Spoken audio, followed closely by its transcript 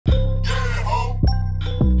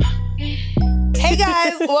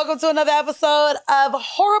guys, welcome to another episode of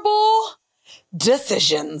Whoreible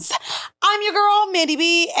Decisions. I'm your girl, Mandii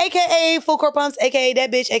B, aka Full Court Pumps, aka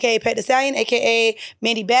that bitch, aka Pet the Stallion, aka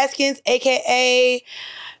Mandii Baskins, aka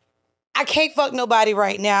I can't fuck nobody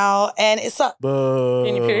right now, and it's a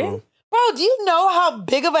In your period? Bro, do you know how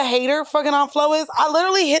big of a hater fucking Aunt Flo is? I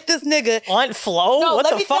literally hit this nigga. Aunt Flo? No, what let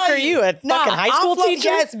the me fuck tell are you, a fucking high school Aunt Flo, teacher?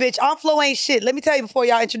 Yes, bitch. Aunt Flo ain't shit. Let me tell you before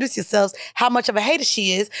y'all introduce yourselves how much of a hater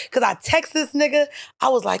she is. Because I text this nigga. I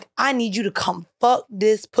was like, I need you to come fuck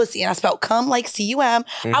this pussy. And I spelled come like C-U-M.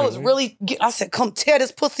 I was really, I said, come tear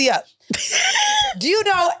this pussy up. Do you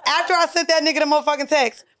know, after I sent that nigga the motherfucking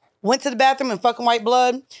text, went to the bathroom and fucking white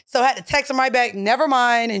blood. So I had to text him right back, never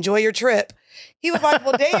mind, enjoy your trip. He was like,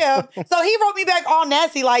 well, damn. So he wrote me back all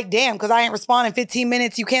nasty, like, damn, because I ain't responding 15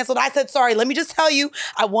 minutes. You canceled. I said, sorry, let me just tell you,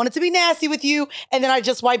 I wanted to be nasty with you, and then I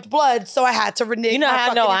just wiped blood, so I had to renege. You know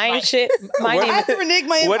how I know I ain't shit? I had to renege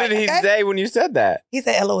my invite. What did he say when you said that? He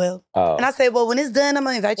said, LOL. Oh. And I said, well, when it's done, I'm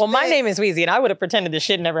going to invite you Well, my back. name is Weezy, and I would have pretended this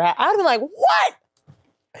shit never happened. I'd have been like, what?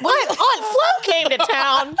 What? Aunt Flo came to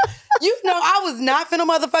town. You know, I was not finna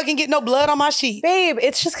motherfucking get no blood on my sheet. Babe,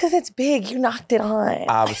 it's just because it's big. You knocked it on.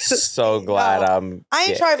 I'm so glad I'm I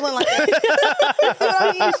ain't gay. trifling like that. You see what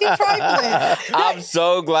I mean? She trifling. I'm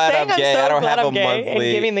so glad I'm gay. I don't have a And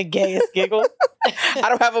monthly. giving the gayest giggle. I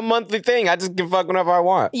don't have a monthly thing. I just can fuck whenever I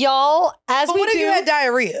want. Y'all, as But we what if do. you had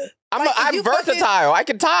diarrhea? I'm, Like, if I'm you fucking- versatile. I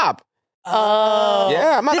can top. Oh.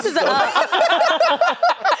 Yeah, I'm not This is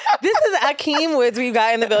this is Akeem Woods we've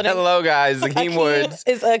got in the building. Hello, guys. Akeem Woods.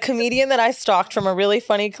 Is a comedian that I stalked from a really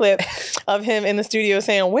funny clip of him in the studio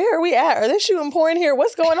saying, where are we at? Are they shooting porn here?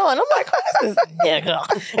 What's going on? I'm like, who is this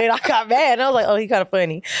nigga? And I got mad. And I was like, oh, he kind of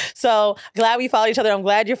funny. So glad we followed each other. I'm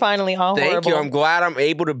glad you're finally on Thank Whoreible. you. I'm glad I'm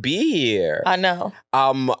able to be here. I know.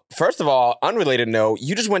 First of all, unrelated note,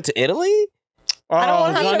 you just went to Italy? I don't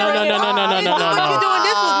want to What you doing? This was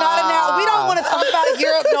not a now. We don't want to talk about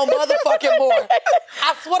Europe no motherfucking more.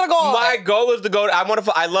 I swear to God. My goal is to go.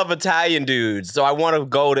 I love Italian dudes, so I want to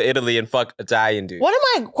go to Italy and fuck Italian dudes. One of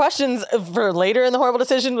my questions for later in the Whoreible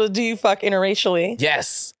decision was, do you fuck interracially?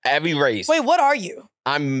 Yes, every race. Wait, what are you?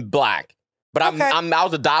 I'm black, but Okay. I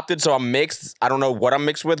was adopted, so I'm mixed. I don't know what I'm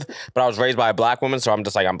mixed with, but I was raised by a black woman, so I'm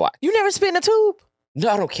just like I'm black. You never spit in a tube? No,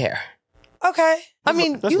 I don't care. Okay. I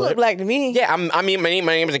mean, you look black to me. Yeah, my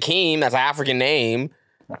name is Akeem. That's an African name,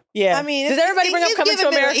 Yeah. I mean, does everybody bring up coming to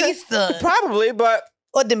America? Eastern probably, but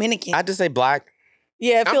or Dominican. I just say black.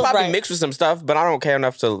 Yeah, it I'm feels probably right. mixed with some stuff, but I don't care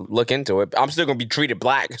enough to look into it. I'm still gonna be treated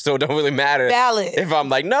black, so it don't really matter. Valid. If I'm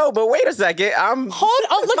like, no, but wait a second, Hold on,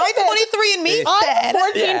 look My at this. 23 and me I'm said.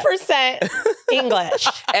 14% English.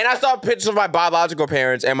 and I saw pictures of my biological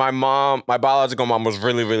parents, and my biological mom was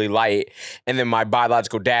really, really light, and then my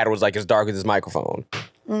biological dad was like as dark as this microphone.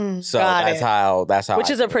 So Got that's it. how Which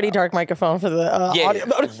is a pretty dark microphone for the audio.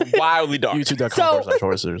 wildly dark.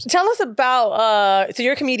 YouTube.com/horses. Tell us about, so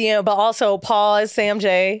you're a comedian, but also Pause,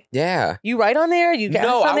 SamJay. Yeah. You write on there? You guest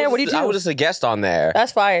No, on there? What do you do? I was just a guest on there.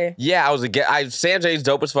 That's fire. Yeah, I was a guest. SamJay's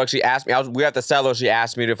dope as fuck. She asked me. We were at the cellar. She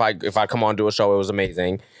asked me if I come on do a show. It was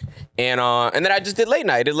amazing. And then I just did late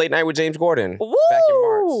night. I did late night with James Gordon back in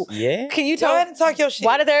March. Yeah. Can you Go tell ahead and talk your shit.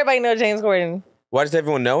 why does everybody know James Gordon? Why does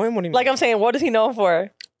everyone know him? What do you mean? Like I'm saying, what is he known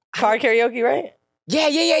for? Car karaoke, right? Yeah.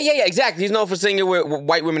 Exactly. He's known for singing with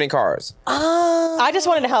white women in cars. I just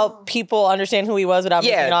wanted to help people understand who he was without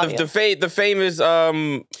making it Yeah, obvious. the famous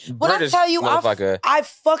When British I tell you, motherfucker. I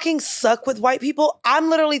fucking suck with white people. I'm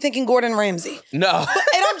literally thinking Gordon Ramsay. No.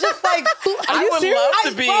 And I'm just like, who, I would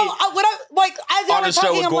love to be as y'all on were a show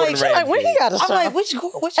talking, with I'm Gordon like, Ramsay. Like, when he got a I'm show? like,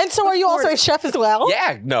 which And so are you also a chef as well?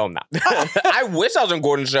 Yeah, no, I'm not. I wish I was on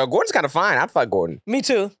Gordon's show. Gordon's kind of fine. I'd fuck Gordon. Me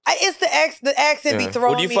too. It's the accent be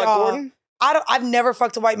throwing Would you me fuck off. Gordon? I've never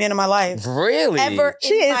fucked a white man in my life. Really? Ever.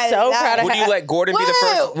 She in is my so life. proud of Would you let Gordon be the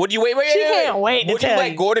first? Would you wait? She can't wait to Would you tell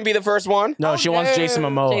let you. Gordon be the first one? No, she wants Jason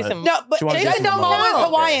Momoa. Jason- No, but She wants Jason Jason Momoa is Momoa.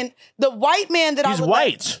 Hawaiian. The white man that I He's would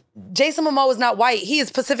white. Like, Jason Momoa is not white. He is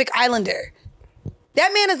Pacific Islander.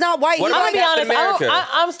 That man is not white. What He's about I'm gonna be Captain honest. America?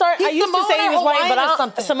 I'm starting. I He's used to say he Samoan was or white, but Hawaiian or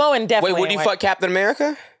something. Samoan definitely. Wait, would you ain't fuck white. Captain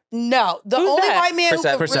America? No, the Who's only that? white man who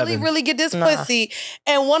could Chris really, Evans. really get this pussy,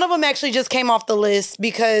 and one of them actually just came off the list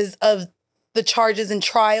because of the charges in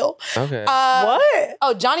trial. Okay. What?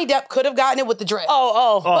 Oh, Johnny Depp could have gotten it with the dress.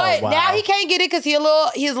 Oh. But wow. now he can't get it because he's a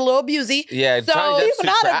little abusey. Yeah, so Johnny Depp's He's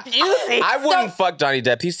not too abusing. I wouldn't fuck Johnny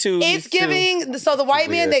Depp. He's too. It's he's too- giving. So the white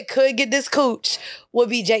man weird. that could get this cooch would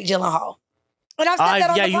be Jake Gyllenhaal. And I've said that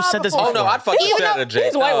on yeah, the you pod said this before. Oh no, I'd fuck you out of Jake.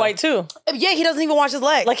 He's white too. Yeah, he doesn't even wash his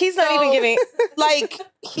legs. Like he's not even giving. Like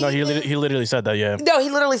No, he literally said that. Yeah. No, he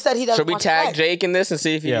literally said he doesn't. Should we wash his tag legs. Jake in this and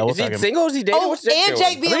see if he Yeah, we'll is he tag him. single? Is he dating? Oh, What's Jake and doing?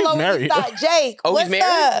 Jake being I think low he's married. side. Jake, Oh, what's he's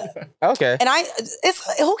married? up? Okay. And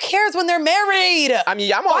who cares when they're married? I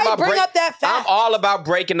mean, I'm all Why about bring up that fact? I'm all about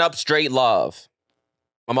breaking up straight love.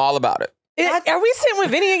 I'm all about it. Are we sitting with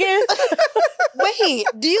Vinny again? Wait,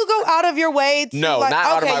 do you go out of your way to No, like, not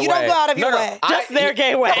out of my way. you don't go out of your No, way. Just their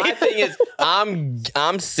gay way. My thing is,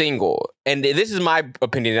 I'm single, and this is my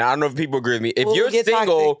opinion. I don't know if people agree with me. If Ooh, you're get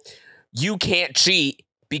single, you can't cheat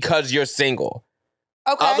because you're single.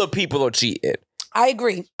 Okay, Other people are cheating. I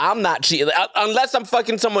agree. I'm not cheating unless I'm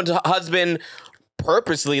fucking someone's husband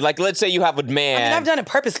purposely. Like, let's say you have a man. I mean, I've done it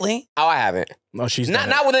purposely. Oh, I haven't. No, she's Not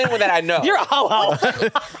with anyone that I know. You're a ho-ho. Wait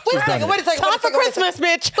a second. Time for Christmas,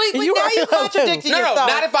 bitch. Wait, You now are you a ho-ho. contradicting No, yourself.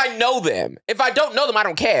 not if I know them. If I don't know them, I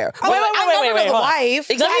don't care. Oh, Wait, I never know the hold on. wife.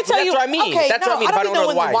 Exactly. Let me tell That's you- what I mean. okay, That's what I no, mean. I If I don't don't know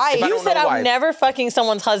be the knowing the wife. If I wife. You don't said know the I'm wife. never fucking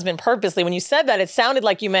someone's husband purposely. When you said that, it sounded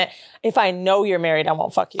like you meant if I know you're married, I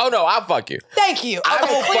won't fuck you. Oh no, I'll fuck you. Thank you. I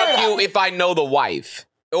Okay, will clear it fuck up. you if I know the wife.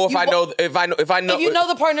 Or if You I know, if I know, If you know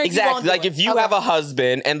the partner, you exactly. won't do Like it. if you Okay. have a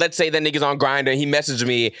husband, and let's say that nigga's on Grindr, he messaged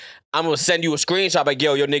me, I'm gonna send you a screenshot like,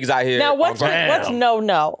 yo, your niggas out here. Now on what's Grindr.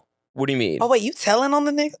 no? What do you mean? Oh wait, you telling on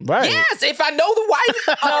the nigga? Right. Yes, if I know the wife,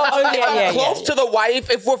 if I'm close to the wife,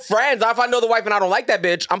 if we're friends, if I know the wife and I don't like that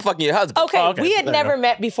bitch, I'm fucking your husband. Okay, Oh, okay. we had There you never go.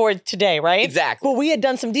 met before today, right? Exactly. But we had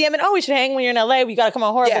done some DMing. Oh, we should hang when you're in LA. We gotta come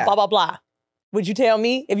on Whoreible, Yeah. blah, blah, blah. Would you tell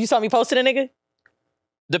me if you saw me posting a nigga?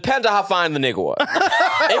 Depends on how fine the nigga was.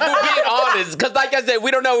 If we're being honest, because like I said,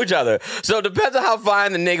 we don't know each other. So it depends on how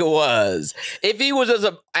fine the nigga was. If he was just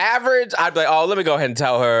an average, I'd be like, oh, let me go ahead and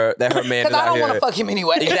tell her that her man is Because I out don't here. want to fuck him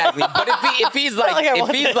anyway. Exactly. But if he's like Like I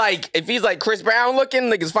want if he's like Chris Brown looking,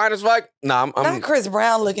 nigga's fine as fuck. Nah, I'm Not Chris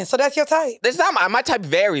Brown looking. So that's your type. it's not my type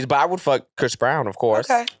varies, but I would fuck Chris Brown, of course.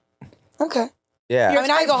 Okay. Okay. Yeah. I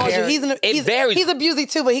mean, I ain't gonna hold you. It varies. He's abusey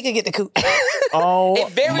too, but he could get the coot. Oh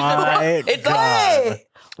It varies. my It's God.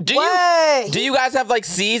 Hey, Do you guys have like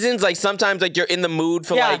seasons? Like sometimes like you're in the mood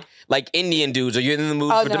for Yeah. like Indian dudes, or you're in the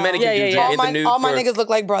mood Oh, for no. Dominican Yeah, yeah, dudes, yeah. or all you're in the mood my for niggas look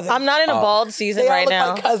like brothers. I'm not in a bald season They all right look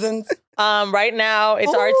now. like cousins. Right now,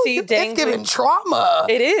 it's Ooh, artsy, It's dangly. giving trauma.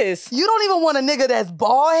 It is. You don't even want a nigga that's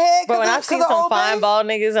bald head. But when I've seen some fine bald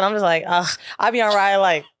niggas, and I'm just like, ugh, I be on ride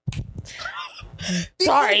like,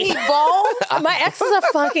 sorry. He bald? my ex is a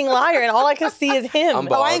fucking liar, and all I can see is him. I'm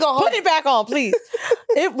bald. Oh, I ain't gonna hold Put it back on, please.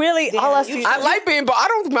 It really, all I see. I like being bald. I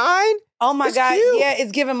don't mind. Oh my It's God. cute. Yeah,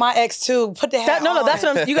 it's giving my ex too. Put the hat No, on. that's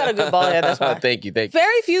what you got a good bald head. That's why. Thank you.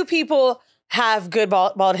 Very few people have good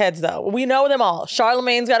bald heads, though. We know them all.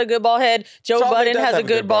 Charlemagne's got a good bald head. Joe Charlamagne Budden does has have a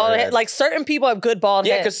good bald head. Like certain people have good bald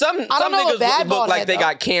Yeah, heads. because some don't know a niggas bad look bald like head, they though.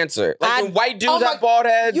 got cancer. Like I- when white dudes Oh my- have bald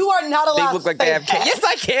heads, You are not allowed they look to like they say have cancer. that. Yes,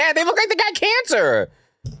 I can. They look like they got cancer.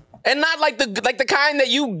 And not like the kind that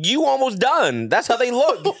you almost done. That's how they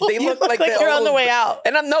look. They look like like you're on the way out.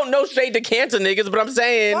 And I'm no shade to cancer niggas, but I'm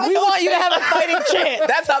saying We want you to have a fighting chance.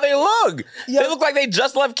 that's how they look. Yeah. They look like they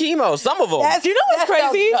just left chemo. Some of them. That's- Do you know what's that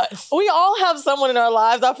sounds crazy? nuts. We all have someone in our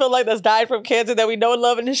lives, I feel like, that's died from cancer that we know and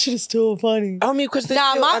love, and this shit is still funny. I mean, because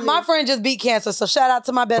Nah, my friend just beat cancer, so shout out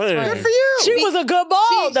to my best Hey. friend. Good for you. She was a good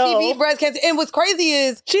ball, She though. beat breast cancer. And what's crazy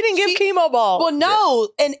is She didn't give chemo ball. well, no,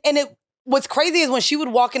 and it. What's crazy is when she would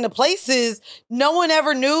walk into places, no one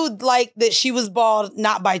ever knew like that she was bald,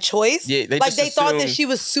 not by choice. Yeah, they like just they thought that assumed- she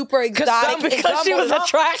was super exotic because she was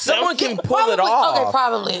attractive. Someone can pull probably, it off. Okay,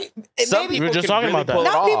 probably. Some Maybe people We were just can talking really about that. pull it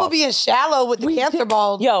not people off. being shallow with the cancer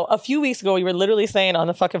bald. Yo, a few weeks ago, we were literally saying on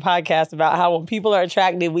the fucking podcast about how when people are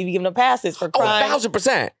attractive, we be giving them passes for Oh, crime.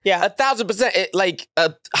 1,000%. Yeah. 1,000%. Like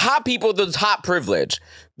hot people, there's hot privilege.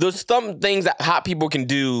 There's some things that hot people can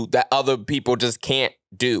do that other people just can't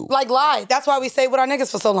do. Like lie. That's why we stayed with our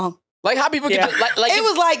niggas for so long. Like hot people Yeah. can like It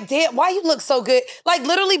was like, damn, why you look so good? Like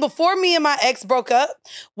literally before me and my ex broke up,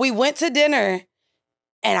 we went to dinner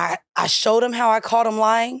and I showed him how I caught him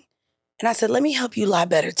lying. And I said, let me help you lie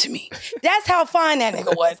better to me. That's how fine that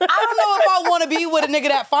nigga was. I don't know if I want to be with a nigga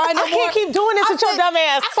that fine no I more. can't keep doing this I with your said- dumb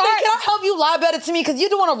ass. I said, can I help you lie better to me? Because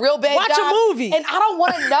you're doing a real bad Watch job. a movie. And I don't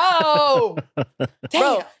want to know. Damn.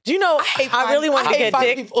 Bro, do you know, I really want to get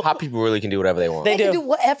dick. People. hot people really can do whatever they want. They They can do. do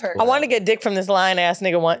whatever. I wanted to get dick from this lying ass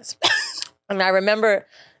nigga once. And I remember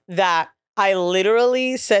that I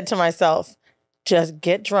literally said to myself, just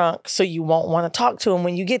get drunk so you won't want to talk to him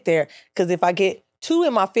when you get there. Because if I get too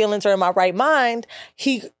in my feelings or in my right mind,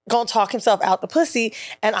 he gonna talk himself out the pussy,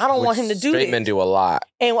 and I don't want him to do Straight this. men do a lot.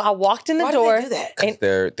 And when I walked in the Why door, do they do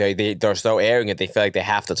that? and They're so arrogant. They feel like they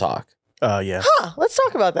have to talk. Yeah. Huh, let's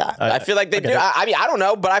talk about that. I feel like they do. I mean, I don't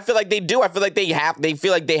know, but I feel like they do. I feel like they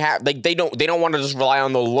feel like they have. Like they don't want to just rely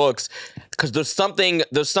on the looks, because there's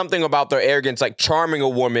something about their arrogance. Like charming a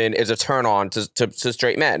woman is a turn on to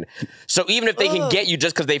straight men. So even if they can get you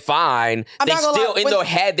just because they fine, they still in their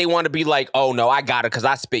head they want to be like, oh no, I got it because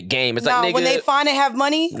I spit game. It's like, nigga, when they fine and have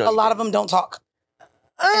money, a lot of them don't talk.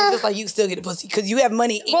 And it's just like you still get a pussy because you have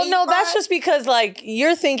money. Well, no, that's just because like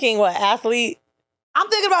you're thinking what athlete. I'm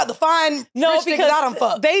thinking about the fine. No, because I don't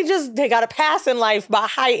fuck. they got a pass in life by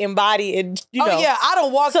height and body, and you know. Oh yeah, I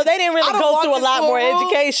don't walk. So they didn't really go through a lot more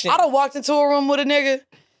education. I done walked into a room with a nigga,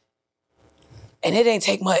 and it ain't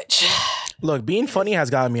take much. Look, being funny has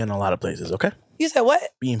gotten me in a lot of places. Okay. You said what?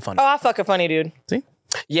 Being funny. Oh, I fucking funny, dude. See.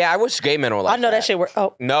 Yeah, I wish gay men were like. I know that shit work.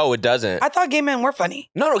 Oh no, it doesn't. I thought gay men were funny.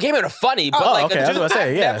 No, gay men are funny, but like, okay, I was gonna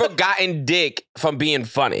say, I've never gotten dick from being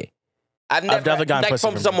funny. I've never gotten like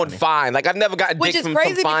from someone fine. Like I've never gotten dick from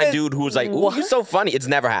some fine dude who's like, "Ooh, you're so funny." It's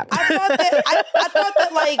never happened. I thought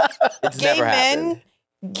that like gay men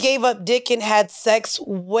gave up dick and had sex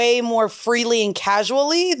way more freely and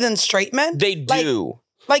casually than straight men. They do.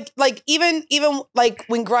 Like even like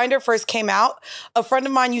when Grindr first came out, a friend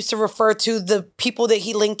of mine used to refer to the people that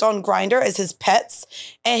he linked on Grindr as his pets,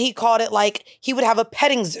 and he called it like he would have a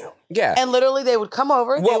petting zoo. Yeah, and literally they would come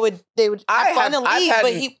over, they would have fun and leave,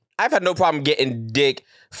 but I've had no problem getting dick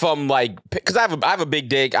from like, because I have a big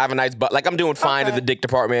dick, I have a nice butt. Like I'm doing fine in the dick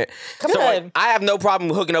department. So like, I have no problem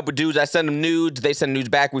hooking up with dudes. I send them nudes, they send nudes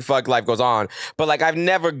back, we fuck, life goes on. But like I've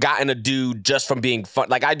never gotten a dude just from being fun.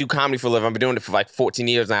 Like I do comedy for a living. I've been doing it for like 14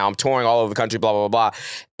 years now. I'm touring all over the country, blah, blah, blah, blah.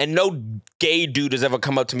 And no gay dude has ever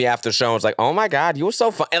come up to me after the show and was like, oh my God, you were so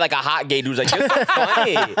fun. And like a hot gay dude's like, you're so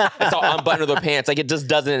funny. It's all unbuttoned their pants. Like it just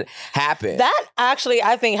doesn't happen. That actually,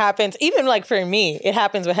 I think happens, even like for me, it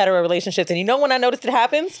happens with hetero relationships. And you know when I noticed it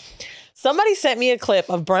happens? Somebody sent me a clip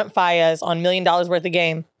of Brent Faiyaz on $1 Million Worth of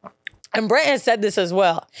Game. And Brent has said this as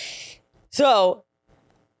well. So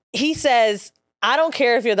he says, I don't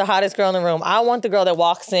care if you're the hottest girl in the room. I want the girl that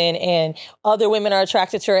walks in and other women are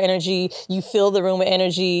attracted to her energy. You fill the room with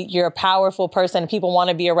energy. You're a powerful person. People want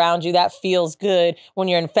to be around you. That feels good when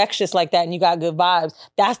you're infectious like that and you got good vibes.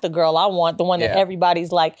 That's the girl I want. The one that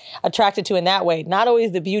everybody's like attracted to in that way. Not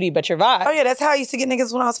always the beauty, but your vibe. Oh yeah, that's how I used to get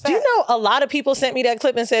niggas when I was fat. Do you know a lot of people sent me that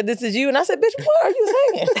clip and said, this is you? And I said, bitch, what are you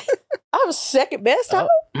saying? I'm second best.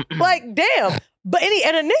 Like, damn. But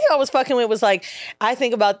and a nigga I was fucking with was like, I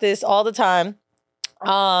think about this all the time.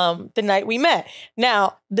 The night we met.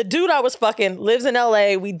 Now, the dude I was fucking lives in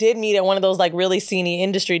LA. We did meet at one of those like really sceney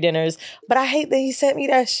industry dinners, but I hate that he sent me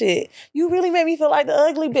that shit. You really made me feel like the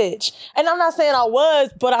ugly bitch. And I'm not saying I was,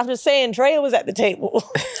 but I'm just saying Drea was at the table.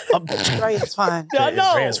 Drea is fine. I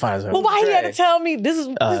know. Drea is fine as well. Well, why he had to tell me this is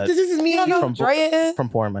me? You don't know who Drea is? From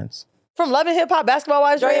Poor Minds. From Love and Hip Hop, Basketball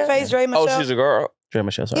Wives, Drea Face, Drea Michelle. Oh, she's a girl. Drea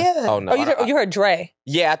Michelle, sorry. Yeah. Oh no. Oh, you heard Dre.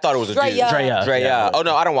 Yeah, I thought it was a dude. Drea. Oh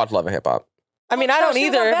no, I don't watch Love and Hip Hop. I mean, I don't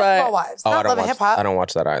either, but Wives, Oh, not Love and Hip Hop. I don't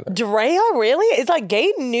watch that either. Drea, really? It's like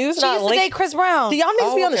gay news. She not used to linked. date Chris Brown. Do y'all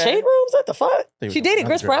niggas be on the shade rooms? What the fuck? She dated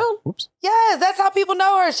Chris Brown? Oops. Yes, that's how people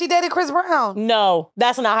know her. She dated Chris Brown. No,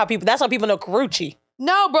 that's not how people. That's how people know Karuchi.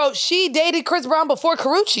 No, bro, she dated Chris Brown before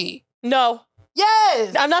Karuchi. No.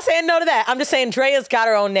 Yes. I'm not saying no to that. I'm just saying Drea's got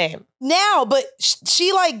her own name. Now, but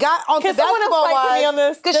she like got on Can someone else fight for me on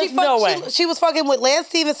this? Because no way. She was fucking with Lance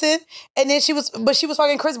Stevenson, and then she was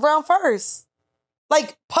fucking Chris Brown first.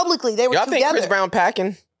 Like publicly, they were Y'all together. think Chris Brown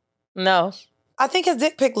packing? No. I think his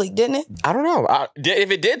dick pic leaked, didn't it? I don't know. If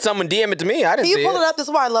it did, someone DM it to me. I didn't Can see you pull it up? This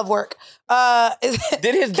is why I love work.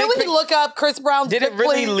 Did his Can dick we pic, look up Chris Brown's did dick it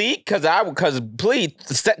really please? leak? Because please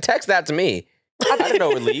text that to me. I didn't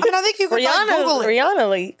know it leaked. I mean, I think you could like, Google it. Rihanna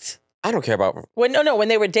leaked. I don't care about. When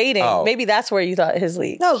they were dating, maybe that's where you thought his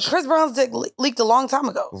leaked. No, Chris Brown's dick leaked a long time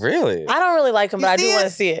ago. Really? I don't really like him, but I do want to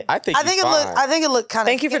see it. I think it looked kind of.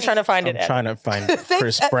 Thank you for trying to find it. I'm trying to find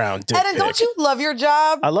Chris Brown dick Evan, don't you love your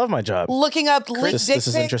job? I love my job. Looking up leaked dick This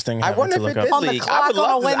is pic? interesting. I wonder if it did On the leak. clock I would on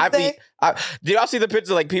a love Wednesday? did y'all see the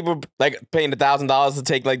picture? Like people like paying $1,000 to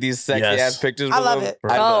take like these sexy ass pictures. I with love him? it.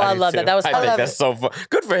 I love that. That was. I think that's so fun.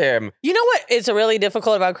 Good for him. You know what? It's really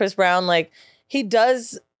difficult about Chris Brown. Like he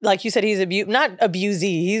does. Like you said, he's not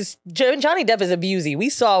abusey. Johnny Depp is abusey. We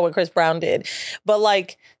saw what Chris Brown did, but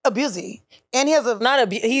like abusey, and he has a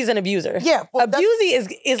he's an abuser. Yeah, well, abusey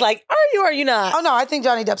is like, are you or are you not? Oh no, I think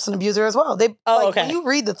Johnny Depp's an abuser as well. Okay. When you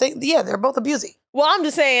read the thing, yeah, they're both abusey. Well, I'm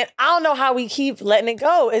just saying, I don't know how we keep letting it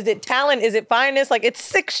go. Is it talent? Is it fineness? Like, it's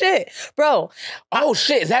sick shit. Bro. Oh,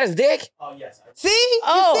 shit. Is that his dick? Oh, yes. See?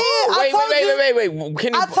 Wait.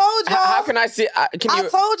 Can you, I told y'all. How can I see? I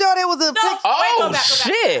told y'all there was a picture. Oh,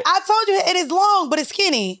 shit. I told you it is long, but it's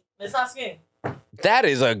skinny. It's not skinny. That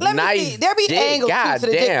is a nice There be dick. angles God to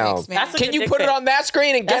the dick damn. pics, man. Can you put it on that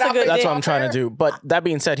screen and get out? That's what I'm trying to do. But that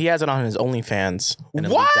being said, he has it on his OnlyFans. And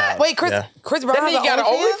it What? leaked out. Wait, Chris Brown That mean has you got an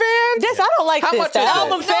OnlyFans? Yes, I don't like How this. much The is it?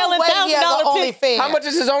 album failing No way he has an $1,000 pick. OnlyFans. How much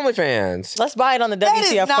is his OnlyFans? Let's buy it on the That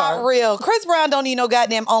WTF is not card. real. Chris Brown don't need no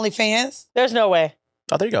goddamn OnlyFans. There's no way.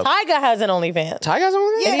 Oh, there you go. Tyga has an OnlyFans. Tyga's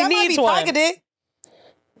OnlyFans? Yeah, And he that might needs be one. Tiger dick.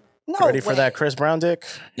 No Ready for way. that Chris Brown dick?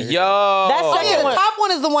 Yo. That's Oh, yeah, second the one. top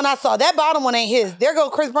one is the one I saw. That bottom one ain't his. There go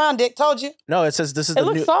Chris Brown dick. Told you. No, it says this is It the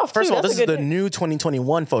looks new. soft, First too. of all, That's this a is good the dick. new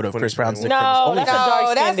 2021 photo of Chris Brown's dick. No, from his that's a OnlyFans.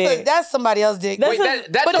 dark No, skin dick. that's somebody else's dick. Wait,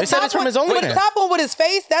 that but They said it's from his Wait, the OnlyFans. top one with his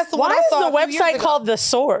face, that's the one Why I is saw the a few years website ago. called The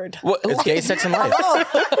Sword? It's gay, sex, and life.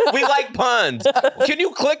 We like puns. Can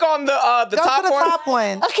you click on the Go top to the one? top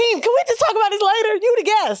one. Akeem, can we just talk about this later? You the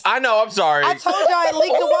guest. I know. I'm sorry. I told y'all it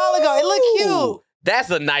leaked a while ago. It looked cute.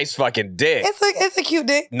 That's a nice fucking dick. It's a cute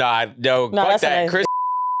dick. Nah, no, No, fuck that's a that. nice Chris.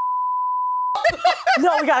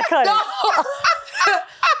 No, we gotta cut it.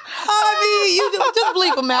 I mean, you just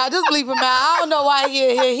bleep him out. Just bleep him out. I don't know why he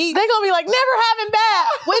They gonna be like, never having back.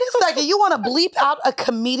 Wait a second. You want to bleep out a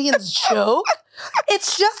comedian's joke?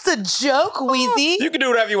 It's just a joke, Weezy. You can do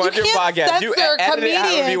whatever you want. You Your can't podcast. You censor a edit it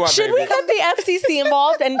however you want, Should we baby. get the FCC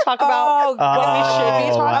involved and talk about Oh, what we should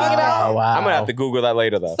be talking about? Wow. I'm gonna have to Google that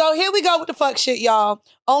later though. So here we go with the fuck shit, y'all.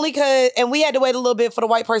 Only cause, and we had to wait a little bit for the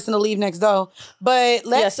white person to leave next door. But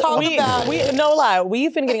let's talk about. No lie,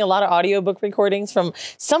 we've been getting a lot of audiobook recordings from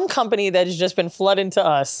some company that has just been flooding to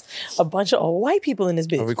us. A bunch of white people in this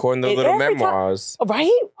bitch. I'm recording the And little every time- memoirs. Right?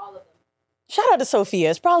 Shout out to Sophia.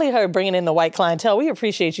 It's probably her bringing in the white clientele. We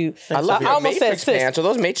appreciate you. I love your almost said Matrix sis. pants. Are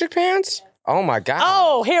those Matrix pants? Oh my god.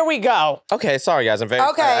 Oh, here we go. Okay, sorry guys. I'm very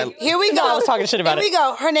Okay, here we go. No, I was talking shit about Here we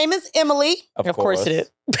go. Her name is Emily. Of course it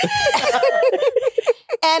is.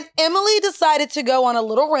 And Emily decided to go on a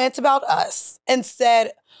little rant about us and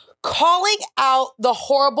said, calling out the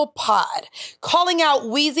Whoreible pod, calling out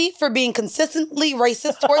Weezy for being consistently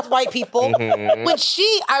racist towards white people, when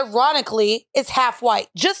she, ironically, is half white.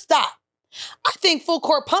 Just stop. I think Full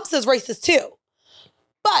Court Pumps is racist too.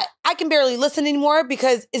 But I can barely listen anymore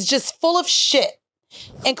because it's just full of shit,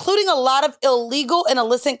 including a lot of illegal and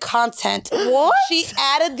illicit content. What? She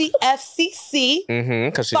added the FCC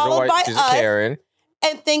because she's a Followed by white. She's a us. Karen.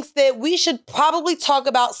 and thinks that we should probably talk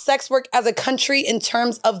about sex work as a country in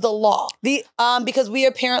terms of the law. Because we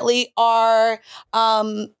apparently are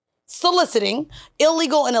soliciting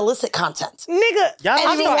illegal and illicit content. Nigga. Y'all And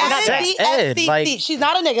don't she know added sex the ed. FCC. Like, She's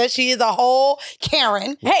not a nigga. She is a whole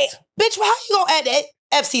Karen. Hey, Bitch, how you gonna add that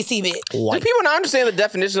FCC, bitch? Do white. people not understand the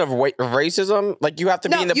definition of racism? Like you have to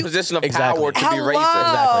be No, in the you- position of Exactly. power to be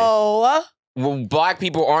Hello? racist. Well, black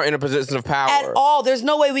people aren't in a position of power. At all. There's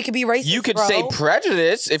no way we could be racist, You could bro. say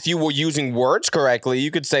prejudice if you were using words correctly.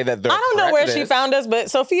 You could say that they're I don't know where she prejudice. found us,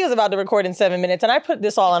 but Sophia's about to record in 7 minutes, and I put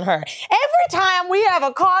this all on her. Every time we have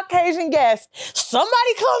a Caucasian guest,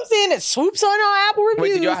 somebody comes in and swoops on our Apple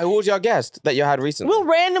Wait, reviews. who was your guest that you had recently? We'll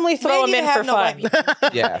randomly throw They them need in to for have no white fun. people.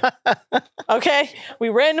 Yeah. Okay? We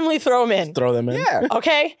randomly throw them in. Throw them in. Yeah.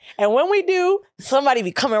 Okay? And when we do, somebody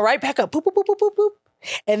be coming right back up. Boop, boop, boop, boop, boop, boop.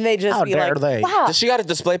 And they just How be dare like, they? wow. Does she got a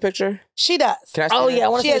display picture? She does. Can I see Oh, that? yeah, I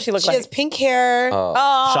want to see what has, she looks she has like. pink hair.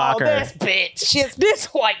 Oh, Shocker. this bitch. She has, This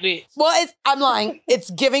white bitch. well, I'm lying. It's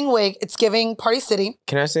giving wig. It's giving Party City.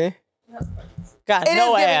 Can I see? Got It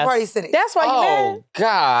no is giving ass. Party City. That's why you mad. Oh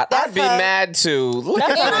God, That's I'd be her. mad too. Look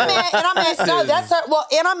And at I'm mad. And I'm mad. No, that's her. Well,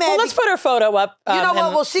 and I'm mad. Well, let's put her photo up. You know what?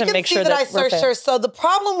 and- Well, she to can make see sure that I we're searched fair. her. So the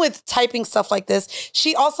problem with typing stuff like this,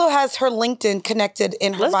 she also has her LinkedIn connected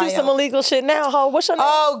in her Let's bio. do some illegal shit now, ho. What's your name?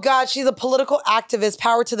 Oh God, she's a political activist.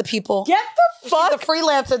 Power to the people. Get the fuck. She's a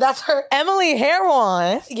freelancer. That's her. Emily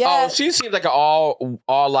Heron. Yeah. Oh, she seems like an all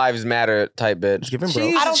lives matter type bitch. Give him,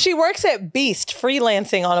 bro. She works at Beast,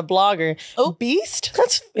 freelancing on a blogger. Oh. Beast?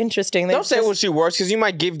 That's interesting. Don't say what she works because you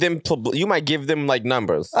might give them like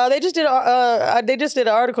numbers. They just did an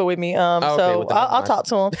article with me. okay, So well, then I'll never talk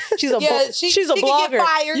to him. She's a Yeah, she's a she could get blogger.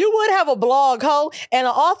 fired. You would have a blog, ho, and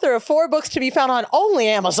an author of 4 books to be found on only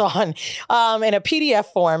Amazon, in a PDF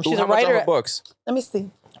form. She's How a much are writer. her books? Let me see.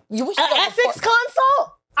 You wish An you got ethics before-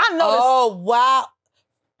 consult. I know this. Oh wow.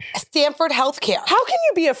 Stanford Healthcare. How can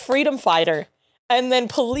you be a freedom fighter and then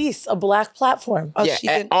police a black platform? Oh, Yeah, she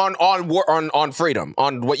did. on freedom,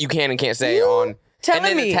 on what you can and can't say on. telling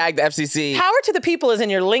and then me- tag the FCC. Power to the people is in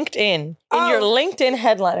your LinkedIn, in your LinkedIn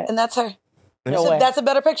headliner. And that's her. No way. That's a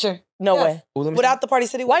better picture. No Yes. way. Ooh, let me see. Without the Party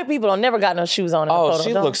City. White people don't never got no shoes on in the Oh, photo.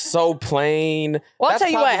 she don't. looks so plain. Well, I'll That's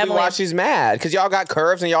tell you what, probably Emily. why she's mad because y'all got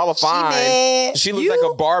curves and y'all are fine. mad. She looks You-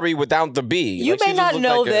 like a Barbie without the B. You Like, she may just not looks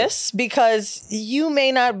know like a- this because you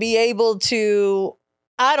may not be able to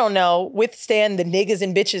I don't know, withstand the niggas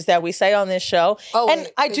and bitches that we say on this show. Oh, and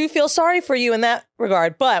wait. I do feel sorry for you in that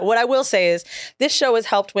regard. But what I will say is this show has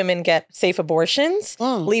helped women get safe abortions,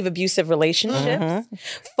 leave abusive relationships,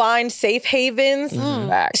 find safe havens,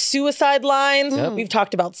 suicide lines. We've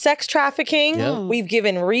talked about sex trafficking. We've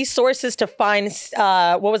given resources to find,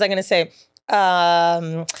 what was I going to say?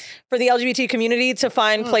 For the LGBT community to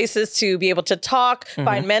find places to be able to talk,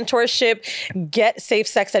 find mentorship, get safe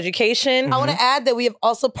sex education. I want to add that we have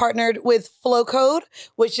also partnered with Flow Code,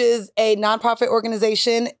 which is a nonprofit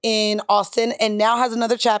organization in Austin and now has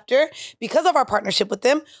another chapter because of our partnership with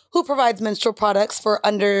them, who provides menstrual products for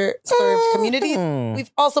underserved communities.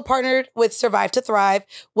 We've also partnered with Survive to Thrive,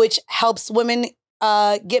 which helps women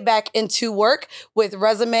get back into work with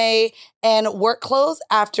resume and work clothes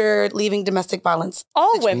after leaving domestic violence.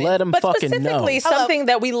 All women. Let 'em but fucking specifically, know. something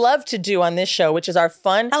that we love to do on this show, which is our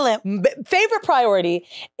fun favorite priority,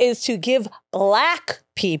 is to give Black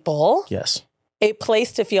people a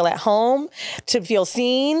place to feel at home, to feel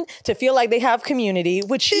seen, to feel like they have community,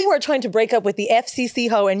 which you are trying to break up with the FCC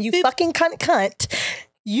hoe and you fucking cunt.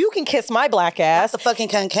 You can kiss my black ass. That's a fucking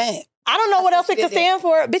cunt. I don't know what else it could stand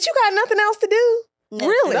for. Bitch, you got nothing else to do.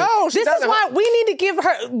 Really? No, this is why we need to give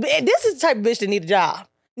her. This is the type of bitch that need a job.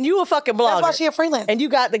 You a fucking blogger. That's why she a freelance. And you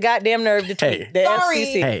got the goddamn nerve to tweet the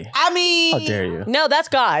FCC. Hey. I mean, How dare you? No, that's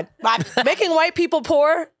God. Making white people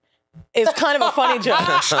poor is kind of a funny joke.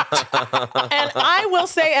 And I will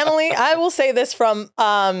say, Emily, I will say this from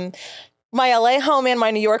my LA home and my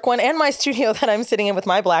New York one and my studio that I'm sitting in with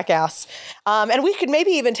my black ass. And we could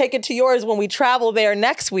maybe even take it to yours when we travel there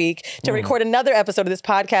next week to record another episode of this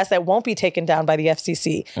podcast that won't be taken down by the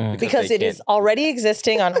FCC because it is already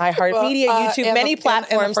existing on iHeartMedia, YouTube, many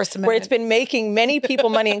platforms where it's been making many people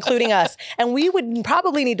money, including us. And we would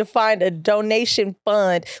probably need to find a donation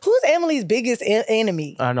fund. Who's Emily's biggest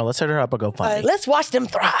enemy? I don't know. Let's set her up a GoFundMe. Let's watch them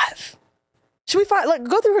thrive. Should we find, like,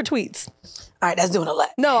 go through her tweets? all right, that's doing a lot.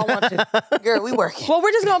 No, I want to. Girl, we working. Well,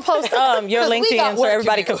 we're just going to post your LinkedIn so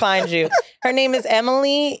everybody to can find you. Her name is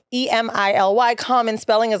Emily, Emily. Common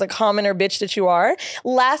spelling is a commoner bitch that you are.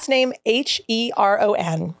 Last name,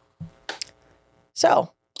 Heron.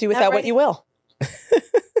 So, do with that what you will.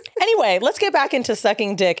 Anyway, let's get back into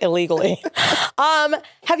sucking dick illegally.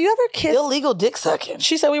 Have you ever kissed... Illegal dick sucking.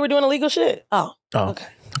 She said we were doing illegal shit. Oh. Okay.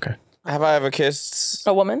 Have I ever kissed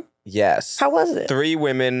a woman? Yes. How was it? 3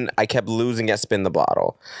 women. I kept losing at Spin the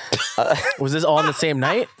Bottle. Was this all on the same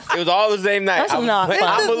night? It was all the same night. That's not fun.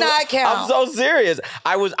 This does not count. I'm so serious.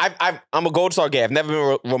 I'm a Gold Star gay. I've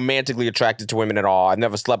never been romantically attracted to women at all. I've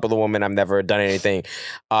never slept with a woman. I've never done anything.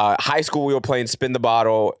 High school, we were playing Spin the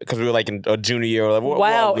Bottle because we were like in a junior year. Like,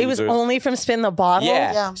 wow, it was only from Spin the Bottle?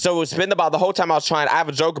 Yeah. So it was Spin the Bottle. The whole time I was trying, I have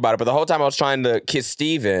a joke about it, but the whole time I was trying to kiss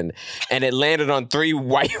Steven, and it landed on 3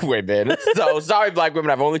 white women. So sorry, black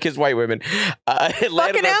women. I've only kissed white women. It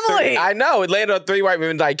landed Fucking on Emily. I know. It landed on 3 white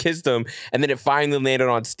women. I kissed them, and then it finally landed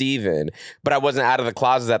on Steven. But I wasn't out of the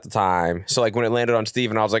closet at the time. So like when it landed on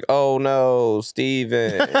Steven, I was like, oh no,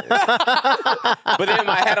 Steven. But then in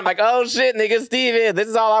my head, I'm like, oh shit, nigga, Steven. This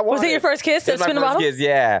is all I wanted. Was it your first kiss It at was Spin my the first Bottle? kiss,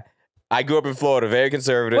 yeah. I grew up in Florida, very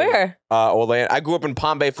conservative. Where? Orlando. I grew up in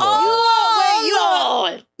Palm Bay, Florida.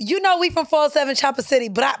 You know we from 407 Chopper City.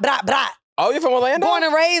 Brat. Oh, you're from Orlando? Born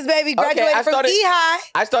and raised, baby. Graduated from E-High.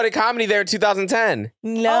 I started comedy there in 2010.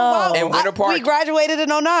 No. wow. In Winter Park. We graduated in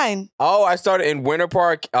 09. Oh, I started in Winter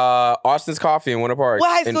Park, Austin's Coffee in Winter Park. What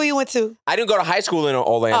high school you went to? I didn't go to high school in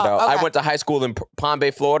Orlando. Oh, okay. I went to high school in Palm Bay,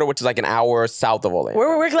 Florida, which is like an hour south of Orlando.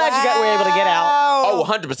 We're glad you were able to get out. Oh,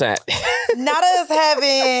 100%. Not us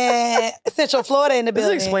having Central Florida in the This is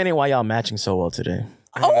building. explaining why y'all matching so well today.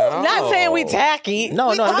 Oh, not saying we tacky.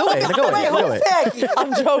 No, go ahead.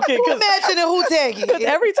 I'm joking. Who matching and who tagging? Because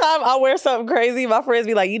every time I wear something crazy, my friends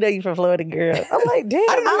be like, you know you from Florida, girl. I'm like, damn.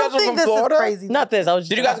 I didn't know you I guys don't were think from this Florida. is crazy. Not this. I was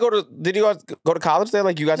Did you guys go to college there?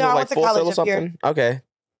 Like you guys No, were I like went to Full Sail college or up here. something? Okay.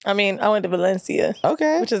 I mean, I went to Valencia.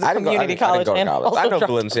 Okay. Which is a I didn't community college I and didn't go to also college. I know dropped-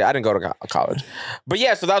 Valencia. I didn't go to college. But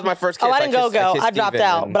yeah, so that was my first kiss. Oh, I didn't kissed I dropped Steven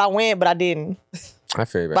out. and- But I went, but I didn't. I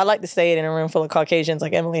feel you, But I like to stay in a room full of Caucasians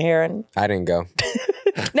like Emily Heron. I didn't go.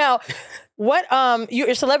 Now, what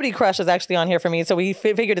your celebrity crush is actually on here for me, so we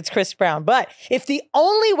figured it's Chris Brown. But if the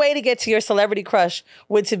only way to get to your celebrity crush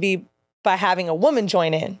would to be by having a woman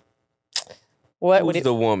join in, what would it? Who's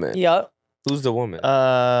the woman? Yup. Who's the woman?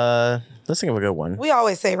 Let's think of a good one. We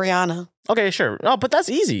always say Rihanna. Okay, sure. No, but that's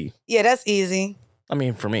easy. Yeah, that's easy. I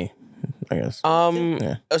mean, for me, I guess.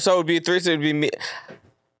 So it would be a threesome. It would be me.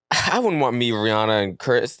 I wouldn't want me, Rihanna, and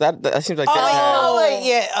Chris. That seems like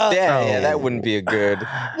yeah. that wouldn't be a good.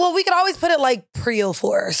 Well, we could always put it like pre-04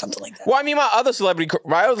 or something like that. Well, I mean, my other celebrity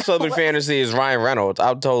fantasy is Ryan Reynolds.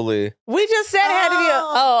 I'll totally. We just said it had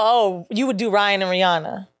to be you would do Ryan and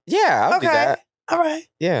Rihanna. Yeah, I'll do that. All right.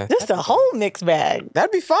 Yeah. Just a whole mixed bag.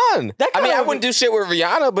 That'd be fun. That I mean, I kinda wouldn't do shit with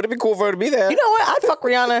Rihanna, but it'd be cool for her to be there. You know what? I'd fuck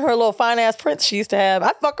Rihanna and her little fine ass prince she used to have.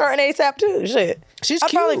 I'd fuck her in ASAP too. Shit. She's I'd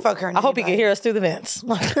cute. probably fuck her. I hope he can hear us through the vents.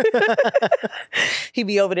 He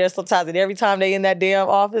be over there sometimes, and every time they in that damn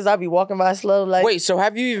office, I'd be walking by slow like. Wait, so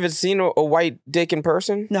have you even seen a white dick in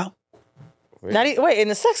person? No. Wait, in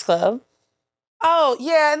the sex club? Oh,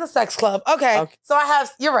 yeah, in the sex club. Okay. So I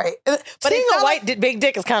have, you're right. But Seeing it's a white big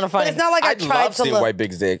dick is kind of funny. But it's not like I I'd tried love to seeing look. white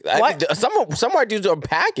big dick. Some white dudes are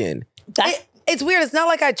packing. It's weird. It's not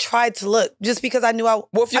like I tried to look just because I knew I.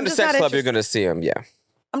 Well, if you're in I'm the just sex not club, you're interested. gonna see them. Yeah.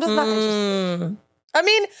 I'm just not interested. I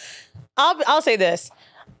mean, I'll say this.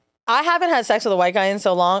 I haven't had sex with a white guy in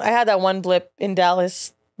so long. I had that one blip in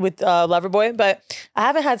Dallas with Loverboy, but I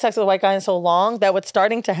haven't had sex with a white guy in so long that what's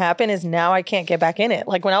starting to happen is now I can't get back in it.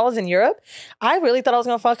 Like when I was in Europe, I really thought I was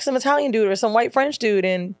gonna fuck some Italian dude or some white French dude,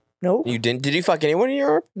 and nope. You didn't? Did you fuck anyone in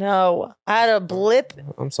Europe? No. I had a blip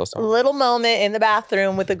I'm so sorry. little moment in the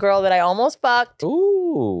bathroom with a girl that I almost fucked,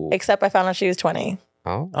 Ooh. except I found out she was 20.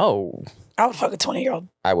 Oh. I would fuck a 20-year-old.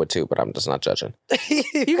 I would too, but I'm just not judging.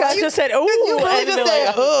 You guys just said, "Oh," You really just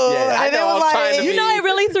said, "Oh," Yeah, I and it know, I was was trying like, to You know,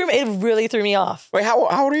 it really threw me off. Wait, how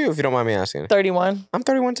old are you, if you don't mind me asking? 31. I'm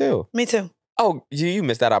 31 too. me too. Oh, you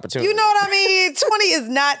missed that opportunity. You know what I mean? 20 is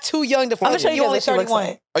not too young to fuck. I'ma show you You only guys what she looks 31.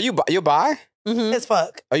 like. Are you bi? Mm-hmm. As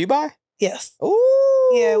fuck. Are you bi? Yes. Ooh.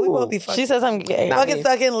 Yeah, we will be fucking. She says I'm gay. Nah. Fucking,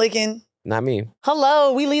 sucking, licking. Not me.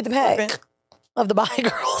 Hello, we lead the pack of the bi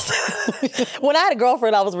girls. When I had a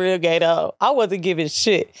girlfriend, I was real gay though. I wasn't giving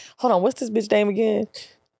shit. Hold on, what's this bitch name again?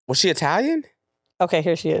 Was she Italian? Okay,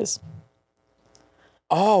 here she is.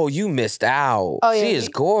 Oh, you missed out. Oh, yeah. She is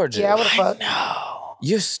gorgeous. Yeah, I would have fucked. No,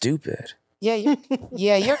 You're stupid. Yeah,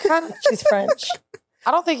 you're kind of. she's French. I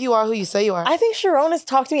don't think you are who you say you are. I think Sharon has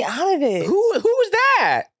talked me out of it. Who was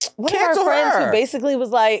that? One of our Cancel friends her. who basically was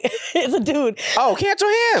like, it's a dude. Oh, cancel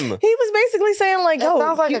him. He was basically saying like, That yo,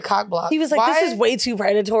 sounds like a cock block. he was like, Why? this is way too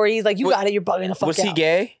predatory. He's like, you got it, you're bugging the fuck out. Was he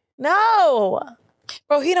gay? No.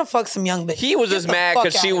 Bro, he done fucked some young bitch. He was Get just the mad fuck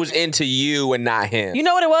because she out. was into you and not him. You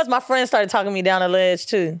know what it was? My friend started talking me down the ledge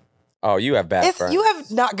too. Oh, you have bad friends. You have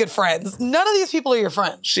not good friends. None of these people are your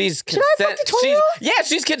friends. She's I fuck the 20-year-old? Yeah,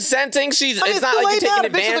 she's consenting. I mean, It's not like you're taking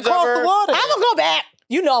advantage of across her. the water. I'm gonna go back.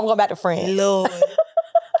 You know I'm going back to friends. Lord.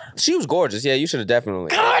 She was gorgeous. Yeah, you should have definitely.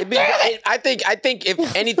 I think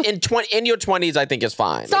if in your 20s, I think it's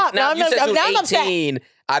fine. Stop. Now, Now if you I'm- said she now I'm was upset. 18,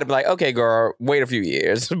 I'd be like, okay, girl, wait a few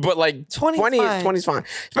years. But like 20 20 's fine. 20's fine.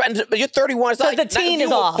 But you're 31. It's So not the like, not teen if you is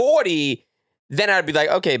were off. 40, then I'd be like,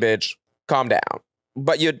 okay, bitch, calm down.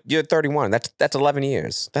 But you're 31. That's 11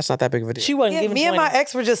 years. That's not that big of a deal. She wasn't Yeah, giving me and 20. my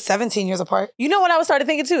ex were just 17 years apart. You know what I was started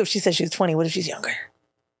thinking too? If she said she was 20, what if she's younger?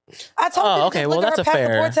 I told Oh, her, okay, just well, look at that's her a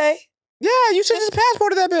fair- passport. Yeah, you should just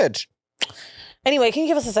passported that bitch. Anyway, can you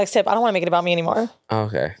give us a sex tip? I don't want to make it about me anymore.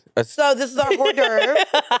 Okay. So this is our hors d'oeuvre.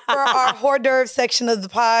 For our hors d'oeuvre section of the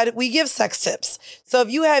pod, we give sex tips. So if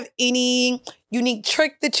you have any unique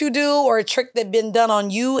trick that you do or a trick that's been done on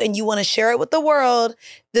you and you want to share it with the world,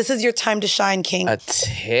 this is your time to shine, King. A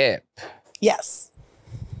tip. Yes.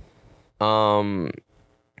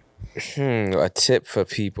 A tip for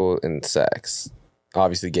people in sex.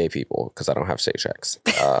 Obviously gay people, because I don't have safe sex.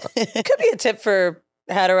 It could be a tip for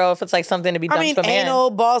hetero if it's like something to be done I mean, for man. anal,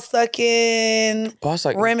 ball sucking. Ball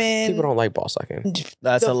sucking. Rimming. People don't like ball sucking.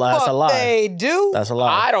 That's The a lie. That's a fuck lie. They do. That's a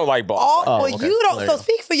lie. I don't like ball All, sucking. Oh, well, okay. you don't. There So you go.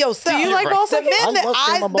 speak for yourself. Do you like ball The sucking? men that I love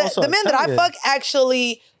seeing my balls the sucked. men that I Tell me fuck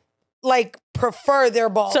actually like prefer their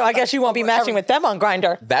balls. So I guess you won't be matching with them on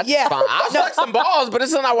Grindr. That's Yeah. fine. I'll suck some balls, but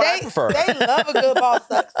it's not what I prefer. They love a good ball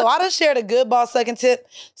suck. So I just shared a good ball sucking tip.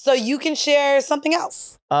 So you can share something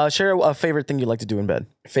else. Share a favorite thing you like to do in bed.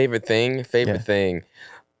 Favorite thing.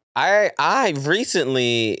 I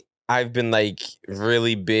recently I've been like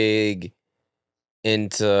really big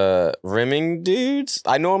into rimming dudes.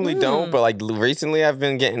 I normally don't, but like recently I've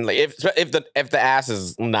been getting like if the ass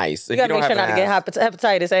is nice. You If gotta don't make sure have not to an get ass,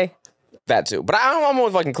 hepatitis, eh? that too. But I'm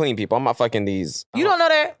only fucking clean people. I'm not fucking these. You don't know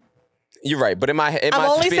that? You're right. But in my I'm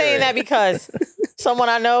only saying that because someone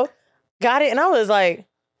I know got it, and I was like,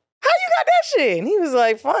 "How you got that shit?" And he was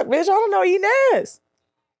like, "Fuck, bitch, I don't know eating ass."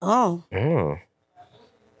 Oh, Oh.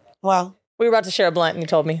 wow. We were about to share a blunt, and he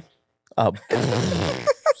told me, Uh,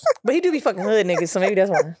 but he do be fucking hood niggas, so maybe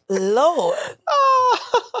that's why Lord.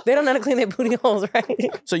 they don't know how to clean their booty holes,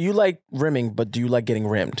 right? so you like rimming, but do you like getting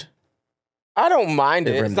rimmed? I don't mind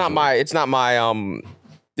it. It It's rims not you. my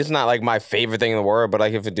it's not like my favorite thing in the world, but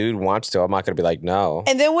like if a dude wants to, I'm not gonna be like no.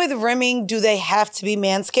 And then with rimming, do they have to be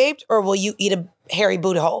manscaped or will you eat a hairy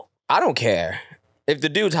booty hole? I don't care. If the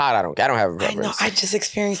dude's hot, I don't have a preference. I know. I just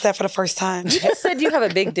experienced that for the first time. You just said you have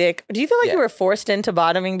a big dick. Do you feel like you were forced into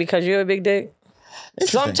bottoming because you have a big dick?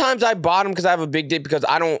 Sometimes I bottom because I have a big dick because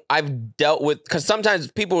I've dealt with, because sometimes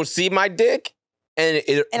people will see my dick and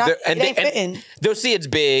it ain't fitting. They'll see it's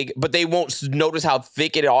big, but they won't notice how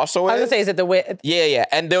thick it also is. I was gonna say, is it the width? Yeah,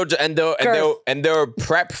 and they'll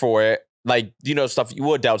prep for it. Like, you know, stuff you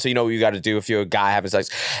would doubt, so you know what you got to do if you're a guy having sex.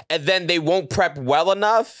 And then they won't prep well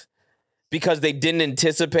enough because they didn't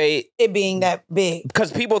anticipate it being that big.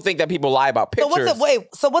 Because people think that people lie about pictures.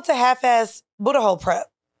 So what's a half-ass booty hole prep?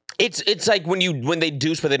 It's like when they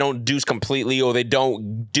douche, but they don't douche completely, or they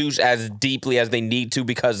don't douche as deeply as they need to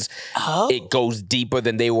because it goes deeper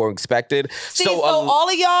than they were expected. See, so all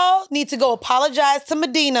of y'all need to go apologize to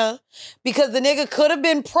Medina because the nigga could have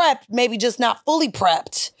been prepped, maybe just not fully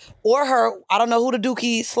prepped, or her. I don't know who the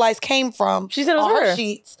dookie slice came from. She said it was her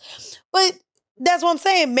sheets, but. That's what I'm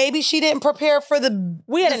saying. Maybe she didn't prepare for the.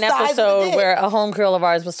 We had an episode where a homegirl of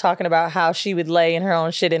ours was talking about how she would lay in her own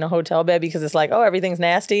shit in a hotel bed because it's like, oh, everything's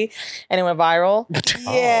nasty, and it went viral.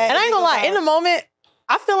 Yeah, and I ain't gonna lie. In the moment,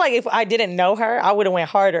 I feel like if I didn't know her, I would have went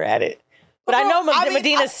harder at it. But I know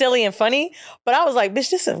Medina's silly and funny. But I was like, bitch,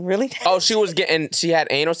 this is really nasty. Oh, she had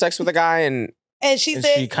anal sex with a guy and she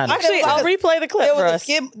said, actually, I'll replay the clip for us.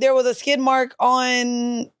 There was a skid mark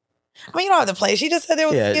on. I mean, you don't have to play. She just said there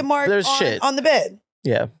was a skid mark on the bed.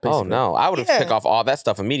 Yeah. Basically. Oh, no. I would have took off all that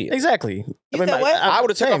stuff immediately. Exactly. I would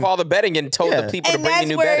have took off all the bedding and told the people to bring me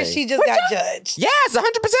new bedding. And that's where she just got judged. Yes,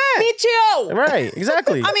 100%. Me too. Right,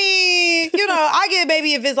 exactly. I mean, you know, I get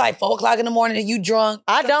maybe if it's like 4 o'clock in the morning and you drunk.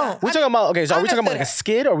 I don't. We're talking about, okay, so are we talking about like a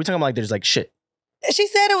skid or are we talking about like there's like shit? She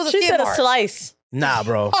said it was a skid mark. She said a slice. Nah,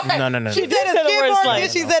 bro. No. She said a skid mark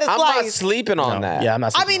and she said a slice. I'm not sleeping on that. Yeah, I'm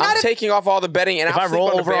not sleeping. I'm taking off all the bedding and if I roll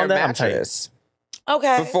over on that, I'm tight.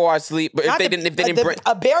 Okay. Before I sleep, but if they didn't bring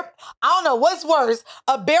a bare, I don't know what's worse,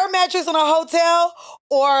 a bare mattress in a hotel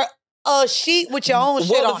or a sheet with your own shit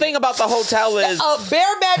on it. Well, the thing about the hotel is a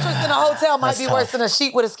bare mattress in a hotel might be worse than a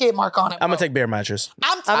sheet with a skid mark on it. I'm gonna take bare mattress.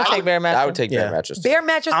 I'm gonna take bare mattress. I would take bare mattress. Bare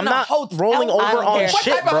mattress in a hotel. Rolling over on shit, what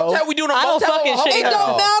type bro. of hotel we doing a I don't hotel? fucking shit. It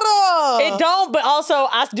don't matter. It don't, but also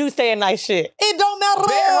I do stay in nice shit. It don't matter.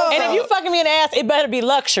 And if you fucking me in the ass, it better be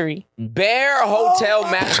luxury. Bare hotel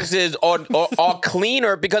mattresses are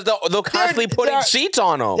cleaner because they'll constantly putting sheets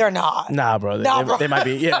on them. They're not. Nah, bro. They might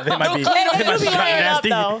be. Yeah, they might be. They might be nasty.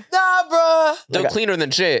 Nah, bro. They're cleaner than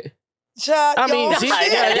shit. I mean, yeah.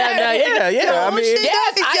 I mean,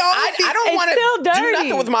 I don't want to do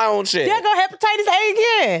nothing with my own shit. There go hepatitis A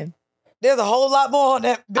again. There's a whole lot more on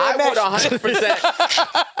that. I would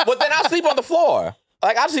 100%. But then I'll sleep on the floor.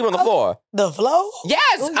 Like, I'll sleep on the floor. The floor?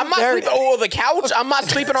 Yes. I'm not sleeping on the couch. I'm not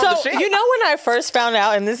sleeping on the shit. You know when I first found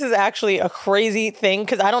out, and this is actually a crazy thing,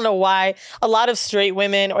 because I don't know why a lot of straight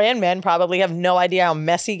women and men probably have no idea how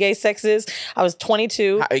messy gay sex is. I was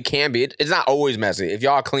 22. It can be. It's not always messy. If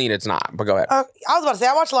y'all are clean, it's not. But go ahead. I was about to say,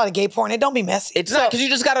 I watch a lot of gay porn. It don't be messy. It's not, because you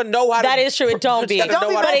just got to know how to. That is true. It don't be. But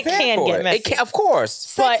it can get messy. It can, of course.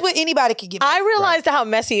 Sex with anybody could get messy. I realized how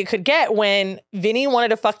messy it could get when Vinny wanted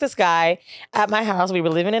to fuck this guy at my house. We were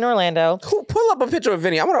living in Orlando. Pull up a picture of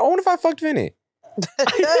Vinny. I wonder if I fucked Vinny.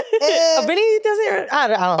 Vinny doesn't. I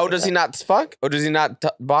don't know. Oh, does he not fuck? Or does he not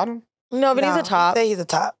bottom? No, Vinny's a top. Say he's a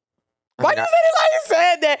top. Why do you say it like you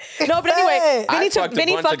said that? No, but anyway,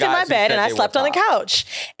 Vinny fucked in my bed and I slept on the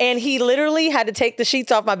couch. And he literally had to take the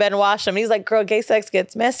sheets off my bed and wash them. He's like, girl, gay sex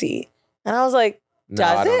gets messy. And I was like,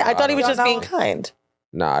 does it? I thought he was just being kind.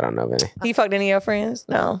 No, I don't know, Vinny. He fucked any of your friends?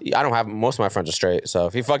 No. I don't have, most of my friends are straight. So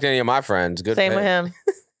if he fucked any of my friends, good Same for with him.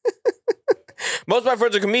 Most of my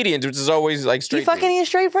friends are comedians, which is always like straight. You fuck any of your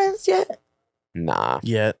straight friends yet? Nah.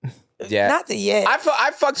 Yet. Yeah. Not the yet.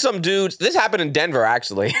 I fucked some dudes. This happened in Denver,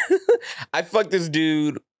 actually. I fucked this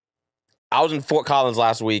dude. I was in Fort Collins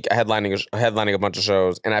last week, headlining a bunch of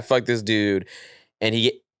shows, and I fucked this dude, and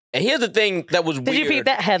here's the thing that was weird. Did you repeat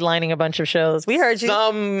that? Headlining a bunch of shows. We heard you.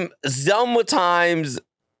 Sometimes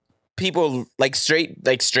people like straight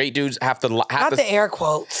dudes have to not the air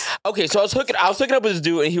quotes. Okay, so I was hooking up with this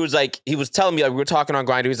dude, and he was telling me, like, we were talking on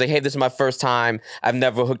Grindr. He was like, hey, this is my first time. I've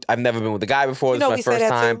never been with a guy before. This is my first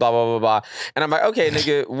time. Blah blah blah blah. And I'm like, okay,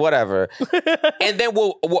 nigga, whatever. And then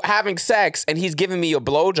we're having sex, and he's giving me a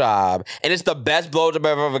blowjob, and it's the best blowjob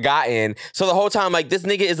I've ever gotten. So the whole time, I'm like, this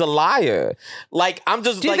nigga is a liar. Like, I'm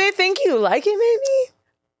just. Do they think you like it? Maybe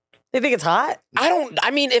they think it's hot. I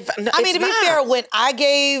mean, to be fair, when I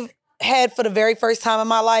gave head for the very first time in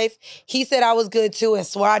my life, he said I was good too and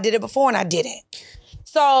swore I did it before and I didn't.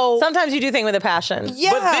 So Sometimes you do thing with a passion.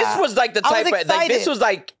 yeah. But this was like the I type was of like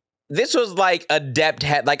excited. this was like adept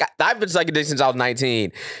head. Like I've been sucking dick since I was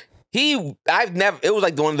 19. It was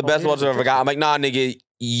like one of the best ones I've ever got. I'm like, nah, nigga.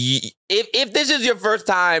 If this is your first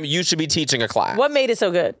time, you should be teaching a class. What made it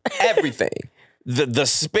so good? Everything. The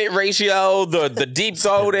spit ratio, the deep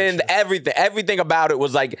throating, everything about it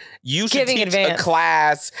was like you should Giving teach advance. a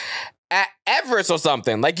class at Everest or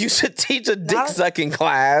something. Like you should teach a dick sucking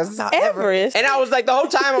class. Not ever. Everest. And I was like, the whole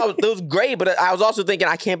time it was great, but I was also thinking,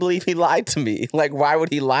 I can't believe he lied to me. Like, why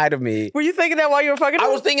would he lie to me? Were you thinking that while you were fucking? I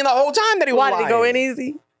was thinking the whole time that he was Why lying. did it go in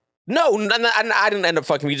easy? No, I didn't end up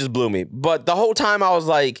fucking him. He just blew me. But the whole time I was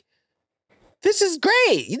like, this is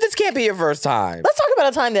great. This can't be your first time. Let's talk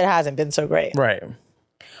about a time that hasn't been so great. Right.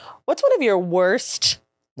 What's one of your worst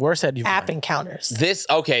Worst head you app encounters? This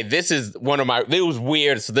is one of my, it was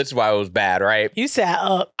weird, so this is why it was bad, right? You sat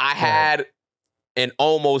up. I had an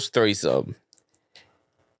almost threesome.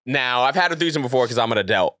 Now, I've had a threesome before because I'm an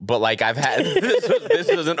adult, but like I've had, this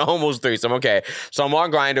was an almost threesome. Okay, so I'm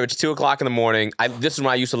on Grindr. It's 2 o'clock in the morning. This is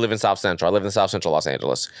when I used to live in South Central. I lived in South Central Los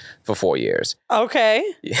Angeles for 4 years. Okay.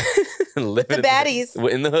 Living The baddies.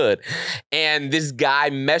 in the hood. And this guy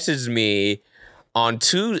messaged me on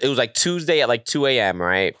Tuesday. It was like Tuesday at like 2 a.m.,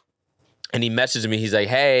 right? And he messaged me. He's like,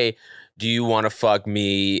 hey, do you want to fuck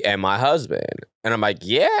me and my husband? And I'm like,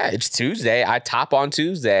 yeah, it's Tuesday. I top on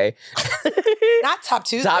Tuesday. Not Top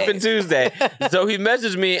Tuesday. Topping Tuesday. So he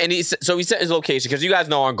messaged me and he sent his location because you guys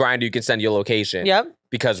know on Grindr you can send your location. Yep.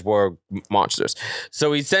 Because we're monsters.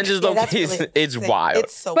 So he sends his that's location. really It's insane. wild.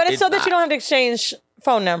 It's so But it's so that not. you don't have to exchange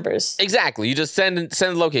phone numbers. Exactly. You just send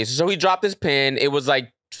the location. So he dropped his pin. It was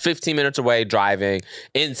like 15 minutes away driving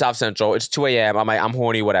in South Central. It's 2 a.m. I'm like, I'm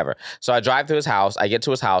horny, whatever. So I drive to his house. I get to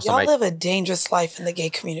his house. Y'all I'm like, live a dangerous life in the gay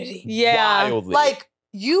community. Yeah. wildly. Like,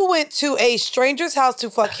 you went to a stranger's house to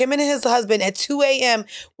fuck him and his husband at 2 a.m.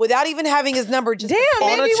 without even having his number. Just Damn,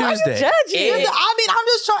 On a baby, why you Tuesday. judging? It- I mean, I'm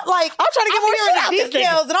just trying, like, I'm trying to get more hearing shit out the this nigga.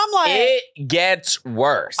 details, and I'm like, it gets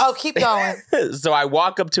worse. oh, keep going. So I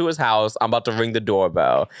walk up to his house. I'm about to ring the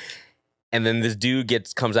doorbell. And then this dude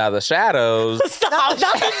comes out of the shadows. Stop.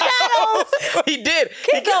 Not the shadows. He did.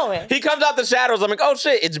 Keep going. He comes out the shadows. I'm like, oh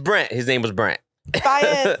shit, it's Brent. His name was Brent.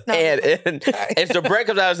 Baez. No. And so Brent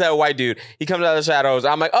comes out as that white dude. He comes out of the shadows.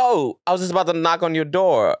 I'm like, oh, I was just about to knock on your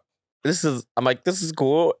door. I'm like, this is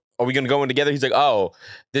cool. Are we gonna go in together? He's like, oh,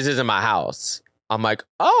 this isn't my house. I'm like,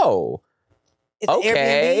 oh, It's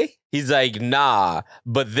okay. Airbnb. He's like, nah,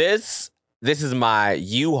 but this is my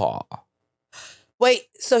U-Haul. Wait,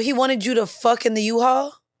 so he wanted you to fuck in the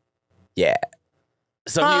U-Haul? Yeah.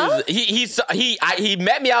 So Huh? he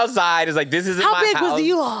met me outside. He's like, this isn't How my big house. was the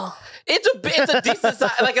U-Haul? It's a decent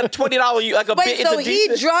size, like a $20, like a Wait, bit. It's so a he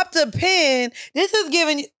decent. dropped a pin. This is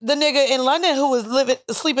giving the nigga in London who was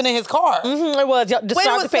sleeping in his car. Mm-hmm, it was.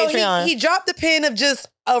 Describe the so Patreon. he dropped the pin of just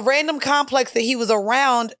a random complex that he was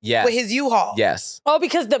around Yes. with his U-Haul. Yes, Oh,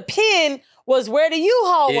 because the pin was where the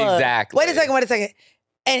U-Haul was. exactly. Wait a second.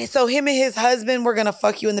 And so him and his husband were gonna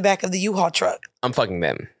fuck you in the back of the U-Haul truck. I'm fucking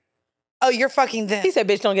them. Oh, you're fucking them. He said,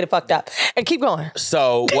 bitch, don't get it fucked up. And keep going.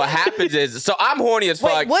 So what happens is, so I'm horny as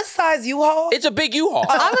fuck. Wait, what size U-Haul? It's a big U-Haul.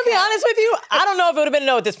 I'm going to be honest with you. I don't know if it would have been a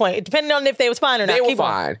no at this point. Depending on if they was fine or not. They were Keep going.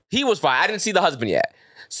 fine. He was fine. I didn't see the husband yet.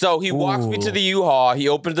 So he walks me to the U-Haul. He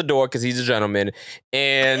opens the door because he's a gentleman.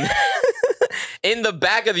 And in the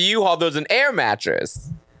back of the U-Haul, there's an air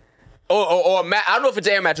mattress. I don't know if it's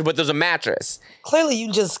air mattress, but there's a mattress. Clearly,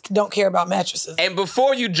 you just don't care about mattresses. And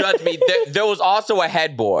before you judge me, there was also a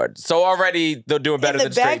headboard. So already they're doing better the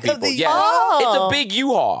than straight back of people. the Yeah, U-Haul? it's a big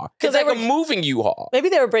U-Haul. It's they like were- a moving U-Haul. Maybe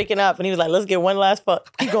they were breaking up and he was like, let's get one last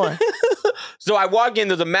fuck. Keep going. So I walk in,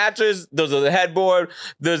 there's a mattress, there's a headboard,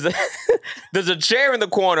 there's a chair in the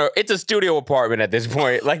corner. It's a studio apartment at this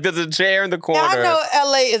point. Like there's a chair in the corner. Now, I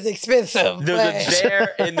know LA is expensive. There's a but- chair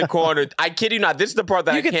in the corner. I kid you not. This is the part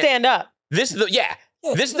that You I could can't. stand up. This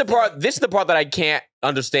is the part. This is the part that I can't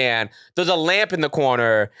understand. There's a lamp in the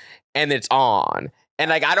corner, and it's on. And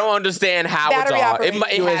like I don't understand how Battery it's on. operated.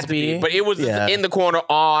 It had to be, USB. but it was Yeah. in the corner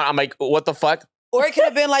on. I'm like, what the fuck? Or it could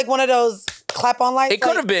have been like one of those clap-on lights. It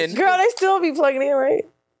could have been. Girl, they still be plugging in, right?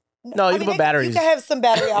 No, you can put batteries. You can have some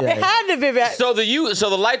battery operated. It had to be back. So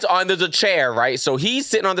the lights are on. There's a chair, right? So he's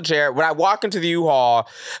sitting on the chair. When I walk into the U-Haul,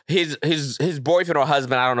 his boyfriend or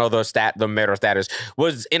husband, I don't know the marital status,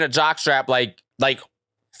 was in a jockstrap, like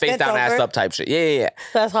face Bent down, ass over. up type shit. Yeah.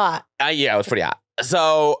 That's hot. Yeah, it was pretty hot.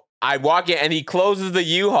 So I walk in and he closes the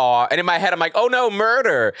U-Haul, and in my head I'm like, oh no,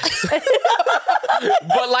 murder.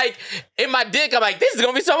 But like in my dick, I'm like, this is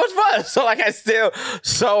gonna be so much fun.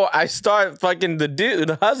 So I start fucking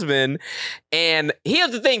the husband, and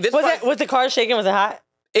here's the thing. Was the car shaking? Was it hot?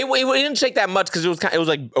 It didn't shake that much because it was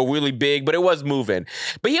like a really big, but it was moving.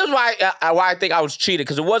 But here's why I think I was cheated,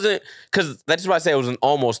 because it wasn't, because that's why I say it was an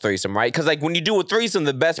almost threesome, right? Because like when you do a threesome,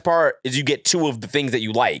 the best part is you get 2 of the things that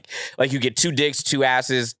you like. Like you get 2 dicks, 2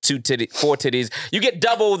 asses, 4 titties. You get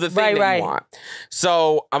double the thing that you want.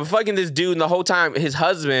 So I'm fucking this dude, and the whole time his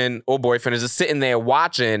husband or boyfriend is just sitting there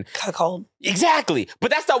watching. Cold. Exactly. But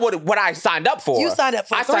that's not what I signed up for. You signed up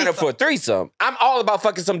for I signed up for a threesome. I'm all about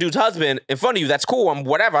fucking some dude's husband in front of you. That's cool. I'm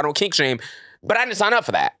whatever. I don't kink shame. But I didn't sign up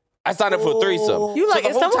for that. I signed up for a threesome. You like, so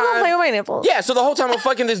is someone gonna play with my nipples? Yeah, so the whole time I'm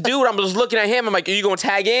fucking this dude, I'm just looking at him. I'm like, are you gonna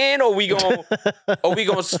tag in, or we gonna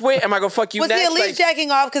switch? Am I gonna fuck you was next? he at least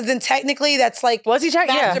jacking off? Because then technically that's like, was he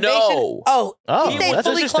jacking? Yeah. No. Oh, Oh, he stayed that's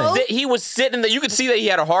fully interesting. clothed? He was sitting there. You could see that he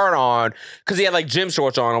had a heart on because he had like gym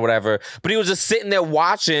shorts on or whatever. But he was just sitting there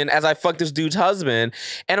watching as I fucked this dude's husband.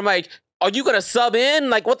 And I'm like, are you gonna sub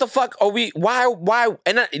in? Like, what the fuck are we? Why?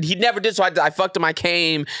 And he never did. So I fucked him. I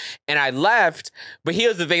came and I left. But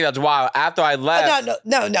here's the thing that's wild. After I left,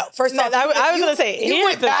 No. First off, I was gonna say, you here's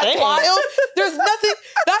went the that thing. wild. There's nothing.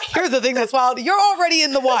 Here's the thing that's wild. You're already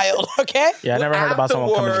in the wild. Okay. Yeah, I never heard about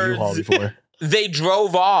someone coming to U-Haul before. they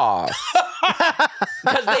drove off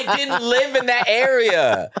because they didn't live in that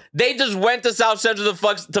area. They just went to South Central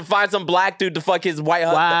to find some black dude to fuck his white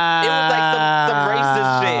husband. Wow. It was like some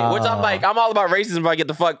racist shit, which I'm like, I'm all about racism if I get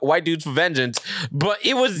to fuck white dudes for vengeance. But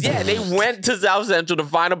it was, they went to South Central to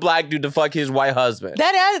find a black dude to fuck his white husband.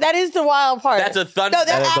 That is the wild part. That's a thunder. No,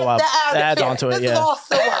 That is the wild. That adds onto it, This is all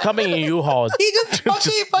so wild. Coming in U-Haul is He just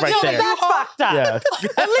fucking right there. That's fucked up. Yeah.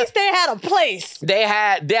 At least they had a place. They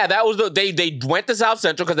had, that was they went to South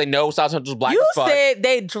Central because they know South Central's black You as fuck. said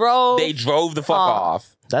they drove. They drove the fuck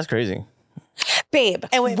off. That's crazy. Babe,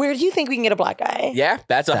 and where do you think we can get a black guy? Yeah,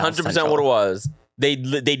 that's South 100% Central. what it was. They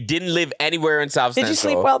didn't live anywhere in South Did Central. you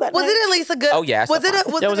sleep well that Was night? it at least a good? Oh, yeah, I Was it slept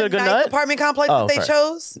was it a good nice nut? apartment complex Oh, that they sorry.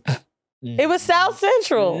 chose? It was South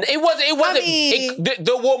Central. It wasn't. I mean-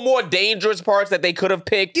 There were more dangerous parts that they could have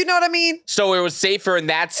picked. You know what I mean? So it was safer in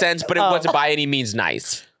that sense, but it wasn't by any means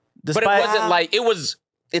nice. Despite, But it wasn't like it was.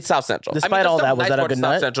 It's South Central. Despite there's all some that, was nice that a parts good of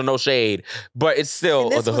South nut? Central, no shade, but it's still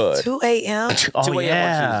This the was hood. 2 a.m. 2 oh a.m. on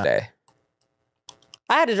yeah. Tuesday.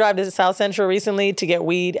 I had to drive to South Central recently to get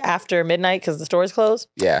weed after midnight because the stores closed.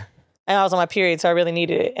 Yeah. And I was on my period, so I really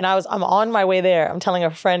needed it. And I'm on my way there. I'm telling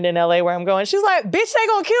a friend in LA where I'm going. She's like, bitch, they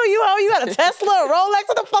gonna kill you. Oh, you got a Tesla, a Rolex,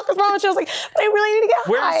 what the fuck is wrong with you? I was like, they really need to get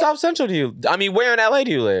Where high. in South Central where in LA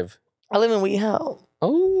do you live? I live in Wheat Hill.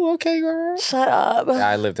 Oh, okay, girl. Shut up. Yeah,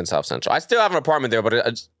 I lived in South Central. I still have an apartment there,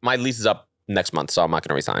 but my lease is up next month, so I'm not going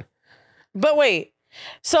to resign. But wait,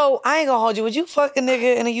 so I ain't gonna hold you. Would you fuck a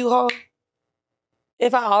nigga in a U-Haul?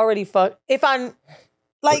 if I already if I'm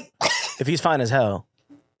Like, If he's fine as hell.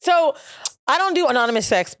 so I don't do anonymous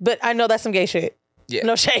sex, but I know that's some gay shit. Yeah.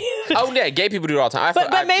 No shade. Oh, yeah, gay people do it all the time.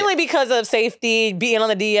 But mainly because of safety, being on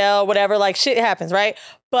the DL, whatever, like shit happens, right?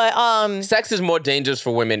 But sex is more dangerous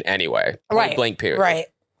for women anyway. Point Right. blank period. right.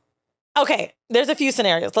 okay, there's a few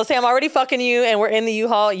scenarios. Let's say I'm already fucking you and we're in the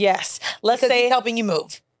U-Haul. Yes. Let's Because say he's helping you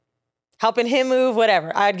move. helping him move,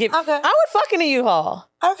 whatever. I would fuck in a U-Haul.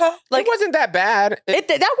 Okay. Like, it wasn't that bad. That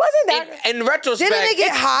wasn't that. In retrospect, Didn't it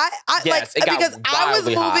get hot? Yes, it got because I was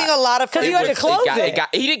wildly moving hot. a lot of 'Cause you had to close it.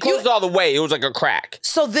 He didn't close it all the way. It was like a crack.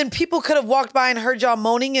 So then people could have walked by and heard y'all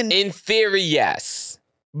moaning and In theory, yes.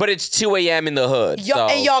 But it's 2 a.m. in the hood.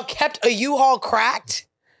 y'all kept a U-Haul cracked.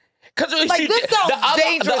 Because Like, this sounds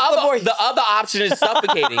dangerous, Lamore. The other option is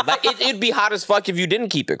suffocating. Like it'd be hot as fuck if you didn't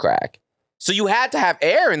keep it crack. So you had to have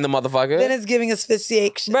air in the motherfucker. Then it's giving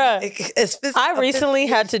asphyxiation. Bruh. I recently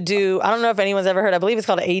had to do, I don't know if anyone's ever heard, I believe it's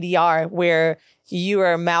called an ADR, where you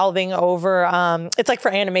are mouthing over, it's like for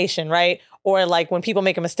animation, right? Or like when people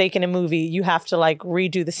make a mistake in a movie, you have to like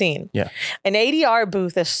redo the scene. Yeah. An ADR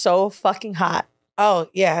booth is so fucking hot. Oh,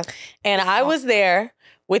 yeah. And I was there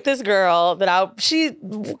with this girl that she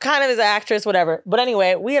kind of is an actress, whatever. But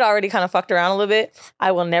anyway, we had already kind of fucked around a little bit.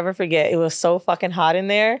 I will never forget. It was so fucking hot in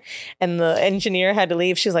there. And the engineer had to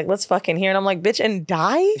leave. She was like, let's fucking here. And I'm like, bitch, and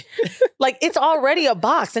die? Like, it's already a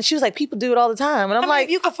box. And she was like, people do it all the time. And I'm like,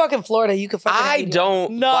 you could fuck in Florida. You could fuck I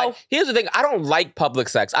don't. No. Like, here's the thing. I don't like public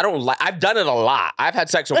sex. I've done it a lot. I've had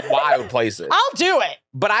sex in wild places. I'll do it.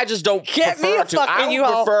 But I just don't Get me prefer a to. fucking I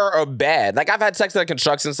U-Haul. don't prefer a bed. Like I've had sex at a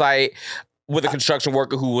construction site with a construction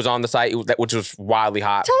worker who was on the site, which was wildly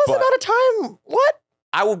hot. Tell us But about a time. What?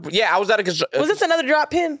 I would. Yeah, I was at a construction. Was this another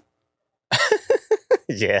drop pin?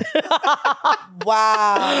 Yeah.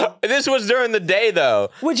 Wow. This was during the day though.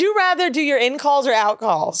 Would you rather do your in calls or out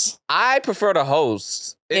calls? I prefer to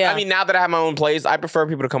host. Yeah. I mean, now that I have my own place, I prefer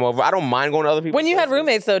people to come over. I don't mind going to other people. When you had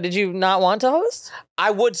roommates, though, did you not want to host?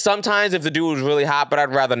 I would sometimes if the dude was really hot, but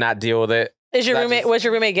I'd rather not deal with it. Is your roommate? Was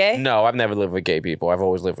your roommate gay? No, I've never lived with gay people. I've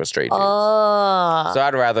always lived with straight dudes. Oh. So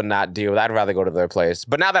I'd rather not deal with. I'd rather go to their place.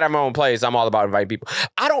 But now that I'm in my own place, I'm all about inviting people.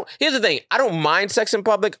 Here's the thing. I don't mind sex in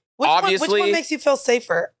public. Obviously, which one makes you feel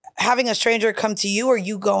safer? Having a stranger come to you, or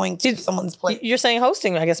you going to someone's place? You're saying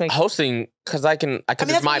hosting, I guess. Hosting, because I mean,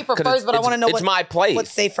 that's what he prefers, but I want to know it's my place.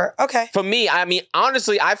 What's safer? Okay. For me, I mean,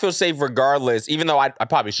 honestly, I feel safe regardless, even though I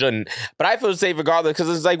probably shouldn't, but I feel safe regardless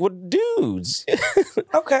because it's like with dudes.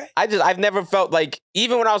 Okay. I've never felt like,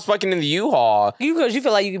 even when I was fucking in the U-Haul. Because you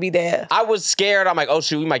feel like you could be there. I was scared. I'm like, oh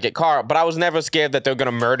shoot, we might get caught. But I was never scared that they're going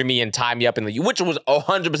to murder me and tie me up in the U, which was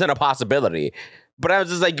 100% a possibility. But I was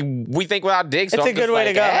just like, we think without dicks. It's so a good way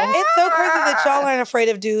to go. It's so crazy that y'all aren't afraid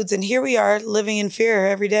of dudes, and here we are living in fear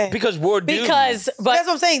every day. Because we're dudes. That's what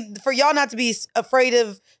I'm saying. For y'all not to be afraid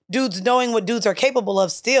of dudes knowing what dudes are capable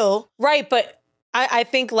of still. Right, but I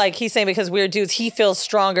think like he's saying because we're dudes, he feels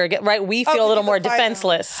stronger, right? We feel a little more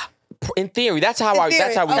defenseless. In theory, that's how we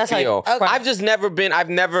feel. Okay. I've just never been,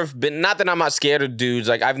 not that I'm not scared of dudes.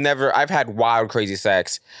 Like I've had wild, crazy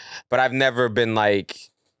sex, but I've never been in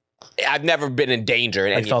danger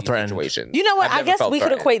in any of these situations. You know what? I guess we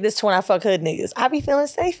could equate this to when I fuck hood niggas. I be feeling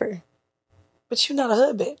safer. But you're not a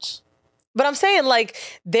hood bitch. But I'm saying like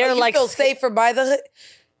they're like feel safer by the hood.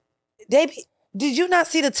 Did you not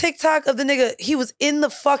see the TikTok of the nigga? He was in the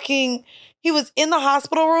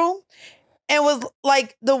hospital room and was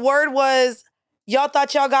like, the word was, y'all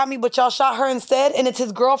thought y'all got me, but y'all shot her instead, and it's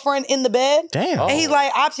his girlfriend in the bed. Damn. And he's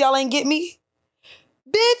like, ops, y'all ain't get me.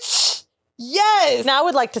 Bitch. Yes. Now I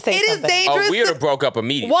would like to say something. It is dangerous. We would have broke up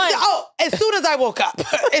immediately. As soon as I woke up.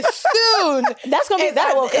 As soon. That's going to be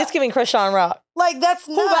that. It's giving Krishan Rock. Like, that's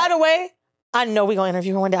who, by the way, I know we're going to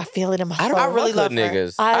interview her one day. I feel it in my soul. I really love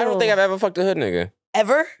niggas. I don't think I've ever fucked a hood nigga.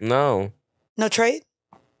 Ever? No. No trade?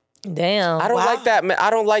 Damn. I don't like that. I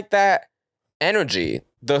don't like that energy.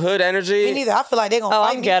 The hood energy. Me neither. I feel like they're going to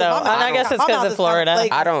fight I'm ghetto. And I guess it's because of Florida.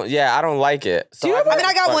 I don't like it. So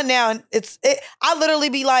I got one now, and I literally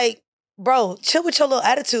be like, bro, chill with your little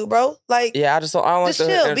attitude, bro. Like, yeah, I don't like the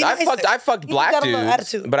chill. hood. I fucked black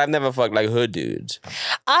dudes, but I've never fucked like hood dudes.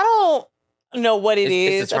 I don't know what it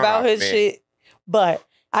is about hood shit, but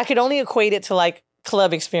I could only equate it to like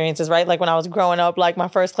club experiences, right? Like when I was growing up, like my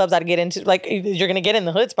first clubs I'd get into, like you're gonna get in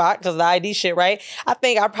the hood spot because of the ID shit, right? I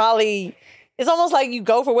think it's almost like you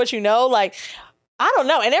go for what you know. Like, I don't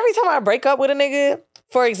know. And every time I break up with a nigga,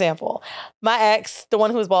 for example, my ex, the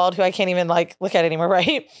one who's bald, who I can't even like look at anymore,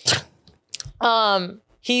 right?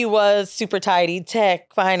 He was super tidy,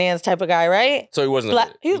 tech, finance type of guy, right? So he wasn't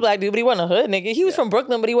he was a black dude, but he wasn't a hood nigga. He was from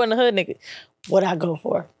Brooklyn, but he wasn't a hood nigga. What'd I go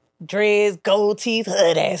for? Dreads, gold teeth,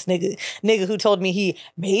 hood ass nigga. Nigga who told me he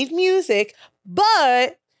made music,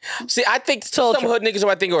 but see, I think some hood niggas who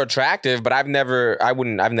I think are attractive, but I've never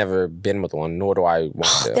been with one, nor do I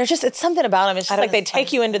want to. There's just, it's something about them. It's just like they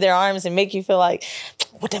take you into their arms and make you feel like,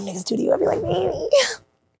 what them niggas do to you? I'd be like, maybe.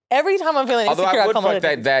 Every time I'm feeling insecure, I would fuck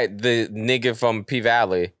the nigga from P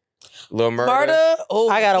Valley, Lil Murda. Oh,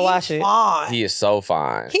 I gotta watch it. He is so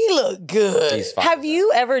fine. He look good. He's fine. Have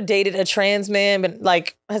you ever dated a trans man? But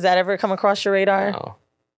like, has that ever come across your radar? No.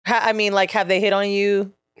 I mean, like, have they hit on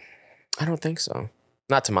you? I don't think so.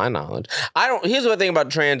 Not to my knowledge. Here's the thing about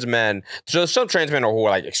trans men. So some trans men who are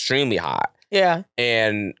like extremely hot. Yeah.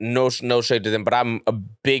 And no shade to them, but I'm a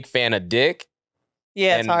big fan of dick.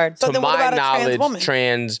 Yeah, it's hard. To my knowledge,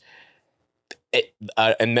 trans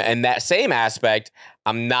in that same aspect,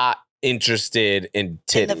 I'm not interested in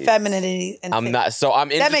titties. In the femininity. I'm not. So I'm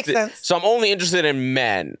interested. That makes sense. So I'm only interested in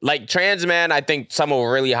men. Like trans men, I think some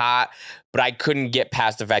are really hot, but I couldn't get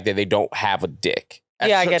past the fact that they don't have a dick.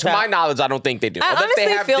 Yeah, I get that. To my knowledge, I don't think they do. I honestly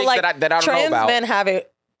they have feel like that I don't trans know about. men have it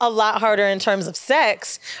a lot harder in terms of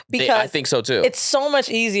sex because I think so too. It's so much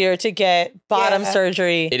easier to get bottom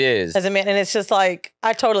surgery. It is. As a man, and it's just like,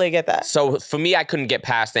 I totally get that. So for me, I couldn't get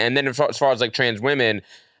past that. And then as far as like trans women,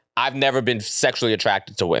 I've never been sexually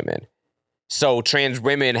attracted to women. So trans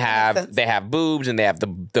women have boobs and they have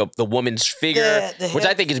the woman's figure, which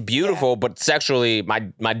I think is beautiful, but sexually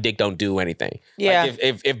my dick don't do anything. Yeah. Like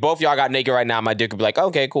if both y'all got naked right now, my dick would be like,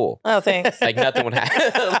 okay, cool. Oh, thanks. Like nothing would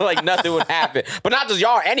happen. Like nothing would happen. But not just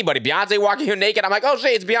y'all, anybody. Beyonce walking here naked, I'm like, oh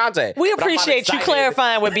shit, it's Beyonce. We appreciate you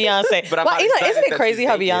clarifying with Beyonce. But isn't it crazy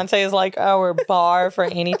how Beyonce is like our bar for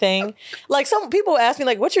anything? Like some people ask me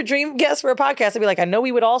like, what's your dream guest for a podcast? I'd be like, I know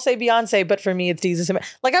we would all say Beyonce, but for me it's Jesus.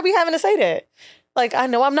 Like I'd be having to say that. Like, I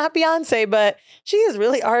know I'm not Beyonce, but she is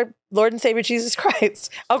really our Lord and Savior Jesus Christ.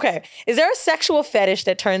 Okay. Is there a sexual fetish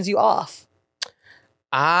that turns you off?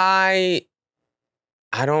 I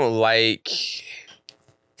don't like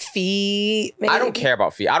feet. Maybe? I don't care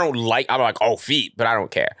about feet. I'm like, oh, feet, but I don't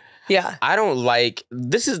care. Yeah. I don't like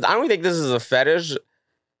this. I don't think this is a fetish,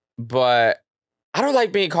 but I don't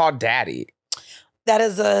like being called daddy. That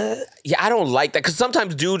is a... Yeah, I don't like that because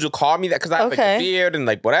sometimes dudes will call me that because I have like a beard and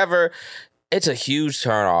like whatever. It's a huge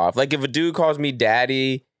turn off. Like if a dude calls me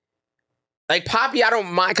daddy, like Poppy, I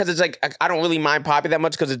don't mind because it's like I don't really mind Poppy that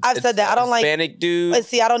much because I've said that I don't like Hispanic dude. Let's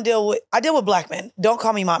see, I deal with black men. Don't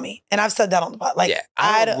call me mommy, and I've said that on the pod. Like, yeah,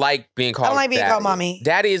 I don't like being called. I don't like being daddy. called mommy.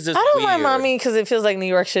 Daddy is just. I don't weird. mind mommy because it feels like New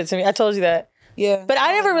York shit to me. I told you that. Yeah, but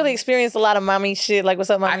I never really experienced a lot of mommy shit. Like, what's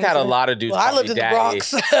up, mommy? I've had a lot of dudes. Well, I call lived me in the daddy.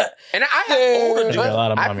 Bronx, and I had older dudes. Yeah, a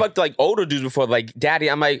lot of I mommy. fucked like older dudes before, like daddy.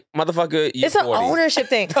 I'm like, motherfucker, you're It's an 40. ownership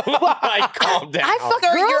thing. Like, calm down. I fuck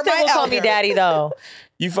Sir, girls you're that my will call me elder. daddy though.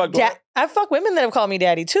 You fucked. what? I fuck women that have called me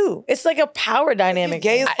daddy too. It's like a power dynamic.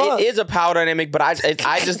 gay as fuck. It is a power dynamic, but I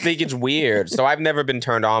just think it's weird. So I've never been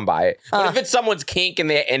turned on by it. But if it's someone's kink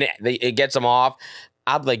and it gets them off,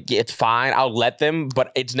 I'm like, it's fine. I'll let them,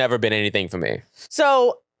 but it's never been anything for me.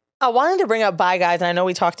 So I wanted to bring up bi guys, and I know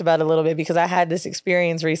we talked about it a little bit because I had this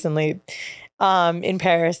experience recently in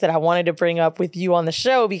Paris that I wanted to bring up with you on the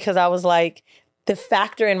show because I was like, the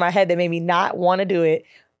factor in my head that made me not want to do it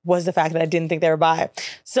was the fact that I didn't think they were bi.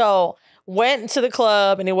 So went to the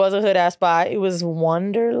club and it was a hood ass bi. It was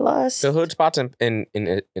Wanderlust. The hood spots in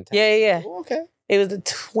Yeah. Oh, okay. It was the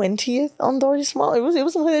 20th on Dory Small. It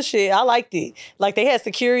was some hood shit. I liked it. Like they had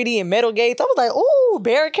security and metal gates. I was like, ooh,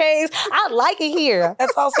 barricades. I like it here.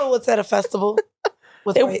 That's also what's at a festival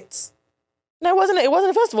with rights. No, it wasn't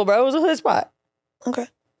a festival, bro. It was a hood spot. Okay.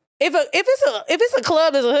 If it's a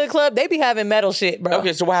club, there's a hood club, they be having metal shit, bro.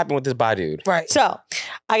 Okay, so what happened with this bi dude? Right. So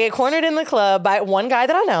I get cornered in the club by one guy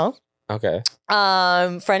that I know. Okay.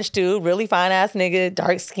 French dude, really fine ass nigga,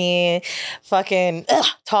 dark skin, fucking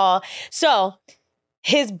tall. So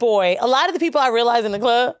his boy, a lot of the people I realized in the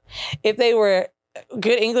club, if they were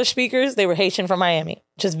good English speakers, they were Haitian from Miami,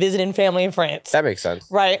 just visiting family and friends. That makes sense.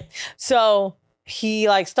 Right. So he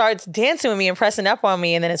like starts dancing with me and pressing up on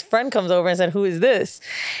me. And then his friend comes over and said, who is this?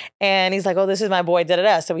 And he's like, oh, this is my boy,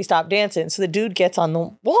 da-da-da. So we stopped dancing. So the dude gets on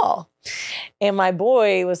the wall. And my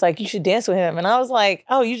boy was like, you should dance with him. And I was like,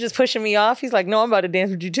 oh, you just pushing me off? He's like, no, I'm about to dance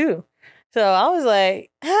with you too. So I was like,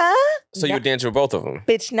 huh? So you dance with both of them?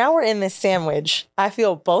 Bitch, now we're in this sandwich. I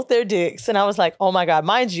feel both their dicks. And I was like, oh my God,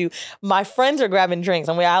 mind you, my friends are grabbing drinks.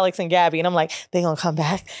 I'm with Alex and Gabby. And I'm like, they gonna come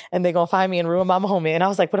back and they gonna find me and ruin my moment. And I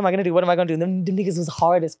was like, what am I gonna do? What am I gonna do? Them niggas was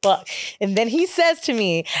hard as fuck. And then he says to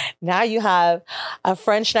me, now you have a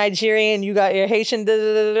French Nigerian, you got your Haitian, da,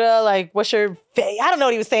 da, da, da, like, what's your face? I don't know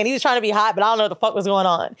what he was saying. He was trying to be hot, but I don't know what the fuck was going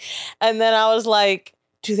on. And then I was like,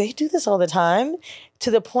 do they do this all the time? To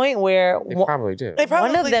the point where They probably do.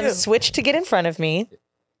 one of them switched to get in front of me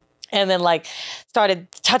and then like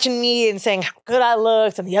started touching me and saying how good I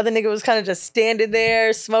looked. And the other nigga was kind of just standing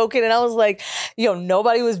there smoking. And I was like, yo,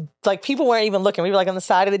 nobody was like, people weren't even looking. We were like on the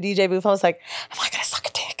side of the DJ booth. I was like, am I gonna suck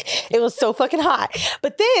a dick? It was so fucking hot.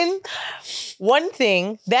 But then one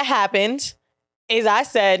thing that happened is I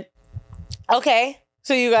said, okay,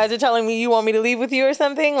 so you guys are telling me you want me to leave with you or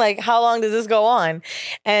something? Like, how long does this go on?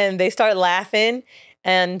 And they start laughing.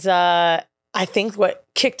 And I think what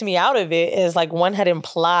kicked me out of it is like one had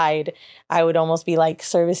implied I would almost be like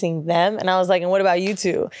servicing them. And I was like, and what about you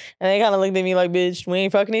two? And they kind of looked at me like, bitch, we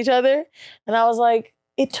ain't fucking each other. And I was like,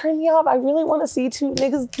 it turned me off. I really want to see two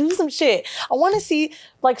niggas do some shit. I want to see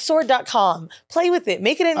like sword.com. Play with it.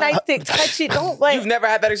 Make it a nice stick. Touch it. Don't like. You've never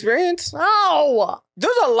had that experience? No.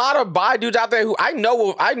 There's a lot of bi dudes out there who I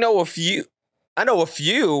know a few.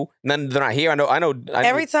 None they're not here. I know.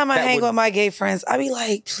 Every time I hang with my gay friends, I be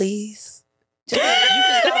like, please.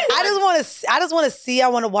 I just want to see. I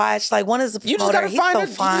want to watch. Like, one is the promoter. You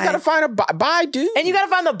just gotta find a bi dude. And you gotta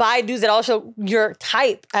find the bi dudes that also your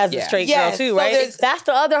type as a straight girl too, right? That's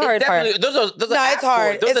the other hard part. It's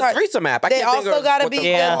hard. There's a threesome app. They also gotta be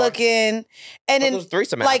good looking. And then,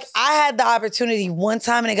 like, I had the opportunity one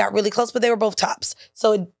time and it got really close, but they were both tops.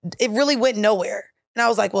 So it really went nowhere. And I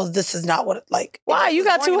was like, well, this is not what it like. Why? You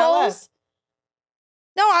got two hoes?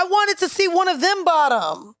 No, I wanted to see one of them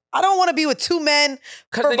bottom. I don't want to be with two men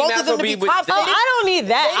for both of them to be tops. Oh, I don't need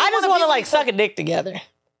that. I just want to like suck a dick together.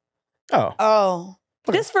 Oh.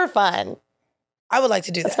 Just for fun. I would like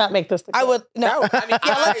to do that. Let's not make this. I would no. I mean,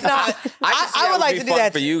 let's not. I would like to do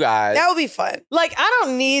that for you guys. That would be fun. Like, I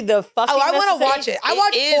don't need the fucking. Oh, I want to watch it. I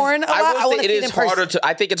watch porn a lot. I want to see it in person.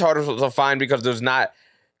 I think it's harder to find because there's not.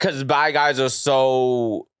 Because bi guys are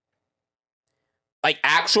so, like,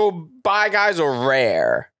 actual bi guys are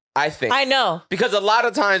rare, I think. I know. Because a lot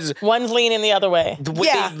of times... One's leaning the other way.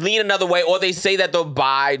 They lean another way, or they say that they're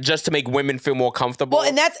bi just to make women feel more comfortable. Well,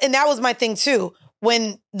 and that was my thing, too.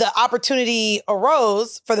 when the opportunity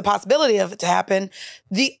arose for the possibility of it to happen,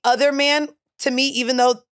 the other man, to me, even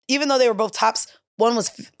though they were both tops, one was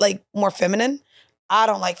like more feminine. I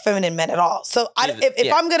don't like feminine men at all. So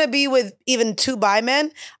if I'm gonna be with even two bi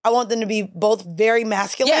men, I want them to be both very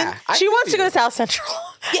masculine. Yeah, she wants to go to South Central.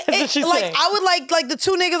 Yeah, I would like the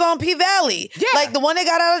two niggas on P Valley. Yeah. Like the one that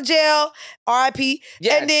got out of jail, R.I.P.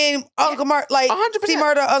 Yes. And then Uncle Murder, like 100%. C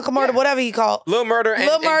Murder, Uncle Murder, whatever he called. Lil Murder and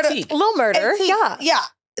Teeth. Lil Murder, And Teeth. yeah. Yeah.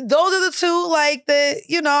 Those are the two, like the,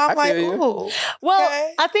 you know, I'm I like, feel you. ooh. Well,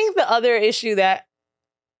 okay. I think the other issue that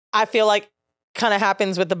I feel like kind of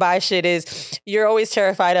happens with the bi shit is you're always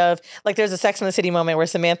terrified of, like, there's a Sex and the City moment where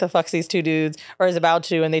Samantha fucks these two dudes or is about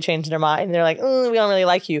to, and they change their mind and they're like, we don't really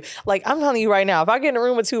like you. Like, I'm telling you right now, if I get in a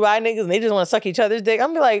room with two bi niggas and they just want to suck each other's dick, I'm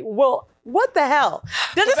gonna be like, well, what the hell?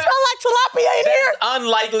 Does it smell like tilapia in here? It's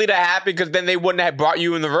unlikely to happen because then they wouldn't have brought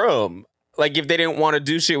you in the room. Like, if they didn't want to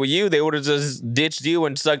do shit with you, they would have just ditched you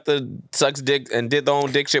and sucked dick and did their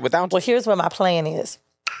own dick shit without you. Well, here's what my plan is.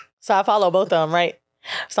 So I follow both of them, right?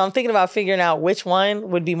 So I'm thinking about figuring out which one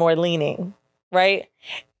would be more leaning, right?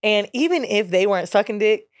 And even if they weren't sucking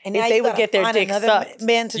dick, And if now they you would gotta get their find dick another sucked.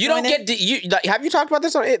 man to You join don't in? get like, have you talked about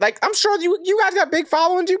this on it? Like, I'm sure you guys got big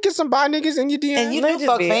followings. You get some bi niggas in your DM. And you Let do me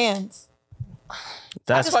fuck just be- fans.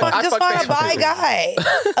 That's fuck- fine. I Just fuck find a fans. bi guy.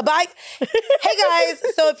 A bi. Hey guys,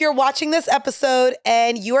 so if you're watching this episode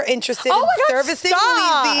and you are interested Oh in my God, servicing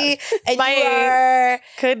stop. Weezy and My you are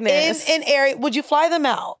Goodness. in area, would you fly them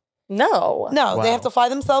out? No. No, Wow. they have to fly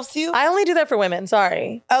themselves to you? I only do that for women.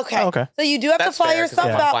 Sorry. Okay. Oh, okay. So you do have That's to fly fair, 'cause yourself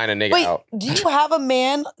if I'm out. flying a nigga Wait, out. do you have a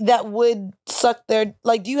man that would suck their,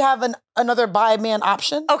 like, do you have another bi man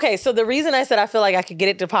option? Okay, so the reason I said I feel like I could get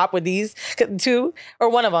it to pop with these two, or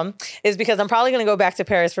one of them, is because I'm probably going to go back to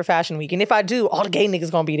Paris for Fashion Week. And if I do, all the gay niggas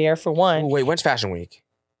going to be there for one. Ooh, wait, when's Fashion Week?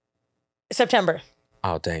 September.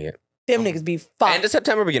 Oh, dang it. Them niggas be fine. End of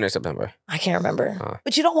September, beginning of September. I can't remember.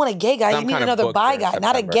 But you don't want a gay guy. I'm You need kinda another booked bi for guy,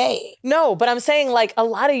 not a September. gay. No, but I'm saying like a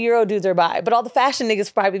lot of Euro dudes are bi, but all the fashion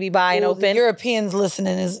niggas probably be bi and Ooh, the open. Europeans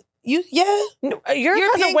listening is, Europe has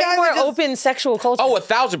European a way guys more are just- open sexual culture. Oh,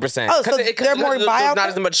 1,000%. Oh, so they're more there's bi out not there?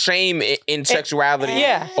 as much shame in sexuality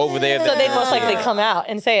Yeah. over there. So than they'd there most is likely here. come out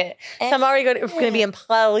and say it. So I'm already going to be in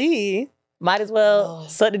Paris. Might as well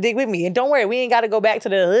suck the dick with me. And don't worry, we ain't got to go back to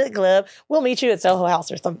the hood club. We'll meet you at Soho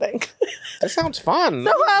House or something. That sounds fun.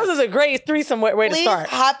 Soho House is a great threesome way to Please start.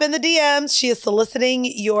 hop in the DMs. She is soliciting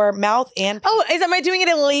your mouth and Oh, am I doing it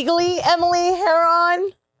illegally, Emily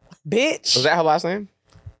Heron? Bitch. Was that her last name?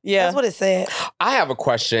 Yeah. that's what it said. I have a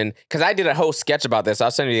question because I did a whole sketch about this. I'll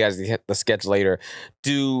send you guys the sketch later.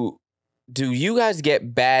 Do you guys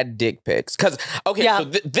get bad dick pics? Because Yeah. so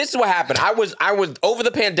this is what happened. I was over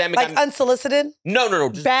the pandemic. Like unsolicited? no,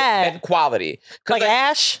 just Bad. quality. 'Cause Like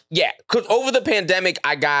Ash? yeah, because over the pandemic,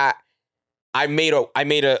 I made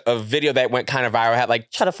a video that went kind of viral. Had like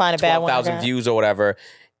Try to find a bad one. 12,000 views or whatever,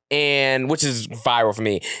 and which is viral for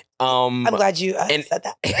me. I'm glad you and- said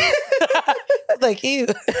that. Like you.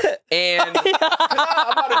 And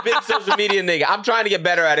I'm not a big social media nigga. I'm trying to get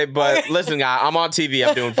better at it, but listen, guy, I'm on TV.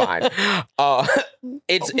 I'm doing fine.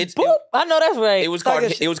 Boop. I know that's right. It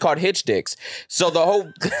was called Hitch Dicks. So the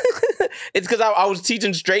whole it's because I was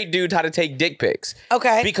teaching straight dudes how to take dick pics.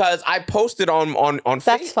 Okay. Because I posted on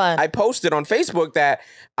That's fun. I posted on Facebook that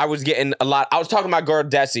I was getting a lot. I was talking to my girl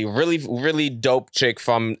Desi, really dope chick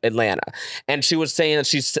from Atlanta, and she was saying that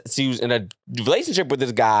she was in a relationship with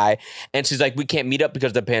this guy, and she's like, we can't meet up because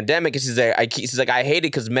of the pandemic. And she's like, I hate it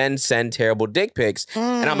because men send terrible dick pics,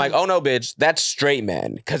 and I'm like, oh no, bitch, that's straight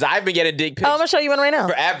men, because I've been getting dick pics I'm going to show you one right now.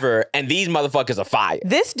 forever, and these motherfuckers are fire.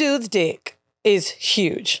 This dude's dick is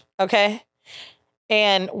huge, okay?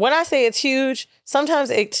 And when I say it's huge, sometimes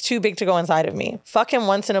it's too big to go inside of me. Fuck him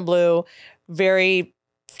once in a blue, very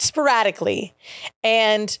sporadically.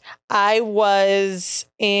 And I was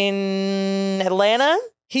in Atlanta.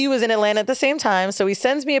 He was in Atlanta at the same time. So he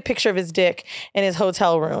sends me a picture of his dick in his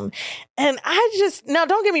hotel room. And now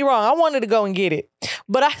don't get me wrong, I wanted to go and get it.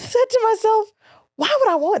 But I said to myself, why would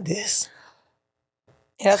I want this?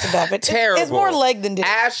 Yeah, that's a bad bit. Terrible. It's more leg than dick.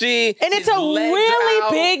 Ashy, And it's his a legs really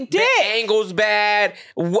out, big dick. The angle's bad.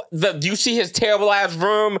 You see his terrible ass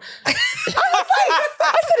room. I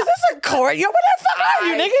said, is this a court? Yo, what the fuck are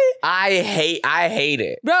you, nigga? I hate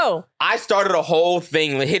it. Bro, I started a whole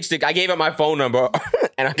thing with Hitch Stick. I gave out my phone number,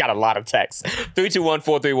 and I got a lot of texts.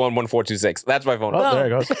 321-431-1426. That's my phone number. Oh, there it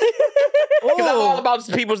goes. Because I'm all about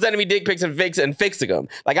people sending me dick pics and fixing them.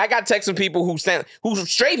 Like, I got texts from people who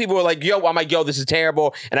straight people were like, I'm like, yo, this is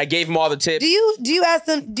terrible. And I gave them all the tips. Do you ask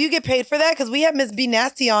them, do you get paid for that? Because we had Miss B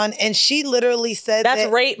Nasty on and she literally said that's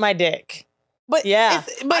that. rate my dick. But Yeah.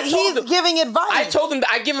 he's giving advice. I told him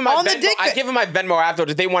I give him my On the Venmo. dick I pic. give him my Venmo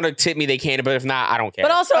afterwards. If they want to tip me, they can. But if not, I don't care.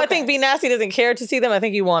 But also, I think Be Nasty doesn't care to see them. I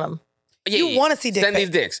think you want them. You want to see dick Send pics.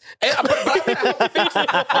 these dicks. But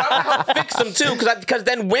I want to help fix them too, because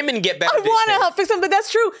then women get better. I want to help fix them, but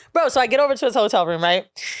that's true. Bro, so I get over to his hotel room, right?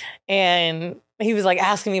 And he was like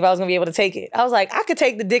asking me if I was going to be able to take it. I was like, I could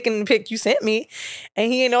take the dick in the pic you sent me.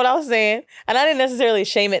 And he didn't know what I was saying. And I didn't necessarily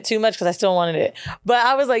shame it too much because I still wanted it. But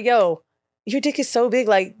I was like, yo, your dick is so big.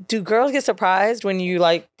 Like, do girls get surprised when you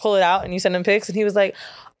like pull it out and you send them pics? And he was like,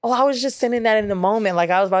 oh, I was just sending that in the moment. Like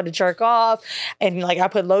I was about to jerk off and like I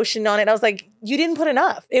put lotion on it. I was like, you didn't put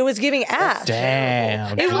enough. It was giving ass.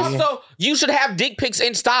 Damn. And also, you should have dick pics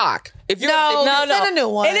in stock. If you're No, if send a new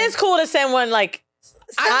one. It is cool to send one like,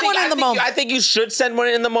 I think you should send one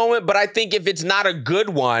in the moment, but I think if it's not a good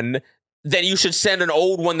one, then you should send an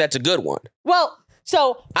old one that's a good one. well,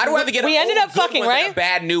 so I'd rather get we ended up fucking, right? A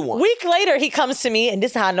bad new one. Week later, he comes to me, and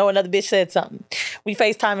this is how I know another bitch said something. We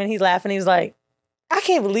FaceTime, and he's laughing. He's like, I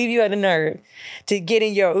can't believe you had the nerve to get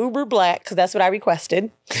in your Uber Black, because that's what I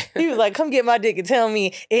requested. He was like, come get my dick and tell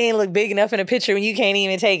me it ain't look big enough in a picture when you can't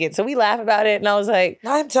even take it. So we laugh about it, and I was like,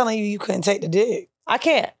 I'm telling you, you couldn't take the dick. I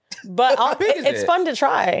can't. But How big is it's it? fun to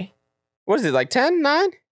try. What is it, like 10, 9?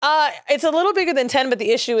 It's a little bigger than 10, but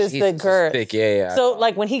the issue is the girth. Thick, yeah. So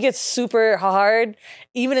like when he gets super hard,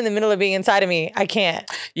 even in the middle of being inside of me, I can't.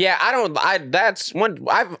 Yeah, that's one.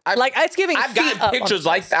 I've Like it's giving. I've feet gotten up pictures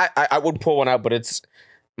on like that. I would pull one up, but it's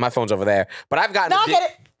my phone's over there. But I've gotten. No, I'll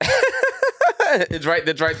get it. It's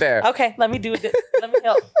right there. Okay, let me do it. Let me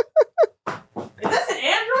help. Is this an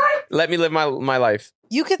Android? Let me live my life.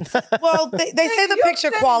 You could. Well, they say the picture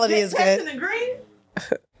quality is good.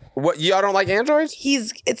 What, y'all don't like Androids?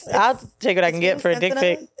 I'll take what I can get for a dick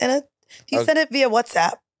pic. Do you send it via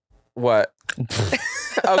WhatsApp? What?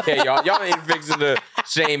 Okay, y'all ain't fixing to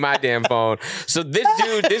shame my damn phone. So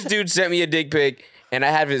this dude sent me a dick pic, and I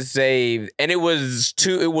have it saved, and it was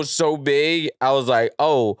so big. I was like,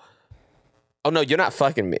 oh no, you're not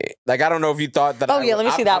fucking me. Like, I don't know if you thought that. Oh yeah, let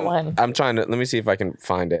me see that one. I'm trying to, let me see if I can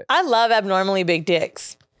find it. I love abnormally big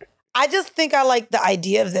dicks. I just think I like the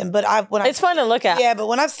idea of them, but It's fun to look at. Yeah, but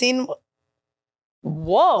when I've seen,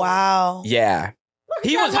 Whoa. wow. Yeah.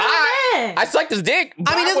 He was high. I sucked his dick.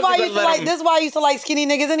 I mean, this is why I used to like skinny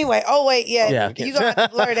niggas anyway. Oh wait, yeah. You gonna have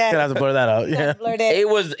to blur that. Gonna have to blur that out. Yeah. Blur that. It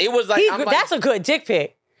was like, That's a good dick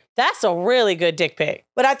pic. That's a really good dick pic.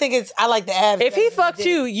 But I think I like the abs. If he fucked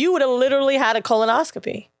you, you would have literally had a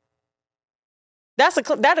colonoscopy.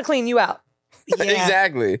 That'll clean you out. Yeah,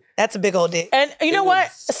 exactly. That's a big old dick. And you know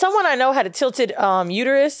what? Someone I know had a tilted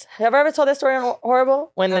uterus. Have I ever told that story on Whoreible?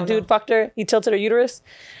 When the dude fucked her, he tilted her uterus.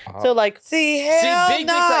 So like, see, big dicks like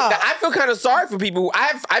that. I feel kind of sorry for people.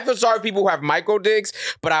 I feel sorry for people who have micro dicks,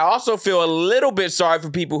 but I also feel a little bit sorry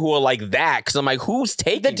for people who are like that, because I'm like, who's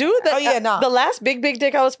taking the dude that? The last big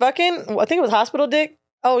dick I was fucking, I think it was hospital dick.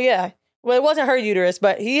 Oh yeah. Well, it wasn't her uterus,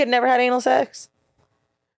 but he had never had anal sex.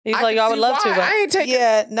 He's like, I would love to, but I ain't taking.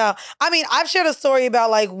 Yeah, no. I mean, I've shared a story about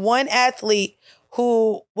like one athlete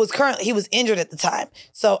who was he was injured at the time.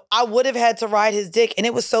 So I would have had to ride his dick, and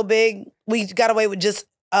it was so big, we got away with just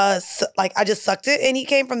I just sucked it and he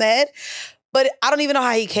came from the head. But I don't even know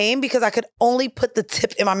how he came, because I could only put the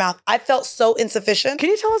tip in my mouth. I felt so insufficient. Can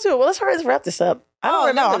you tell us who? Well, let's hurry to wrap this up. I don't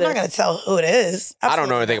remember. I'm not going to tell who it is. I don't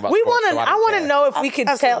know anything about. I want to know if we could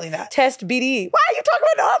test BD. Why are you talking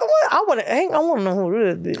about the other one? I want to know who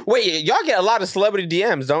it is. Wait, y'all get a lot of celebrity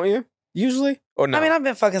DMs, don't you? Usually, or no? I mean, I've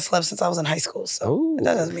been fucking celeb since I was in high school, so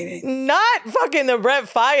that doesn't mean anything. Not fucking the Brett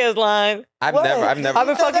Fires line. I've never. I've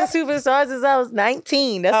been fucking superstars since I was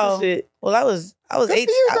 19. That's the shit. Well, I was 18. Girl,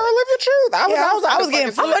 live your truth. I was getting.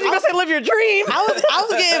 I thought you were gonna say live your dream. I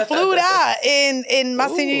was getting flued out in my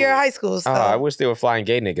senior year of high school. So. I wish they were flying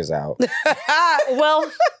gay niggas out.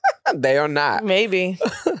 Well, they are not. Maybe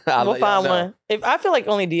we'll find one. If I feel like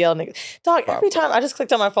only DL niggas. Dog. Every time I just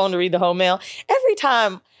clicked on my phone to read the whole mail. Every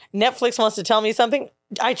time Netflix wants to tell me something,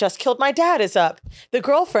 I just killed my dad is up. The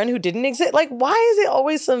girlfriend who didn't exist. Like, why is it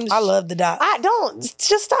always some... I love the dot. I don't.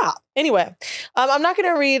 Just stop. Anyway, I'm not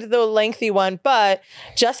going to read the lengthy one, but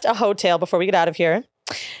just a hotel before we get out of here.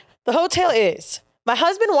 The hotel is... My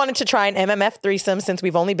husband wanted to try an MMF threesome since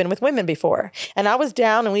we've only been with women before. And I was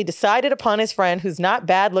down and we decided upon his friend who's not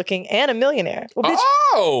bad looking and a millionaire. Well,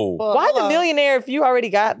 bitch, why the millionaire if you already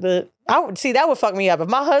got the I would see that would fuck me up if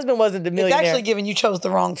my husband wasn't the It's millionaire. actually giving you chose the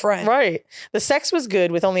wrong friend. Right. The sex was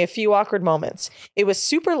good with only a few awkward moments. It was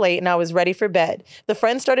super late and I was ready for bed. The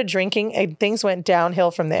friends started drinking and things went downhill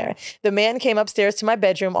from there. The man came upstairs to my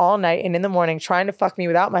bedroom all night and in the morning trying to fuck me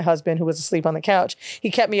without my husband who was asleep on the couch. He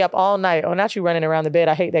kept me up all night. Oh, not you running around the bed.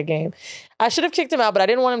 I hate that game. I should have kicked him out, but I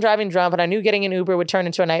didn't want him driving drunk and I knew getting an Uber would turn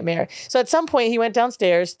into a nightmare. So at some point he went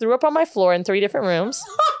downstairs, threw up on my floor in 3 different rooms.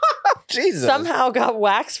 Jesus. Somehow got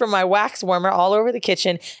wax from my wax warmer all over the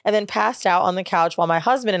kitchen and then passed out on the couch while my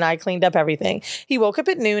husband and I cleaned up everything. He woke up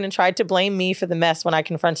at noon and tried to blame me for the mess when I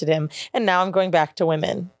confronted him. And now I'm going back to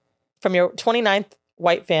women. From your 29th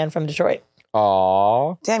white fan from Detroit.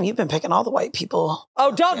 Aw. Damn, you've been picking all the white people.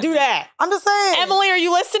 Oh, don't do that. I'm just saying. Emily, are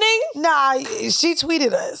you listening? Nah, she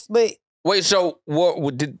tweeted us, but Wait, so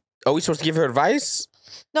what did? Are we supposed to give her advice?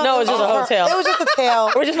 No, it was just a hotel. It was just a tale.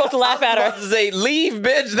 We're just supposed to laugh at I her. was about to say, leave,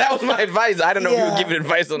 bitch. That was my advice. I don't know if you were giving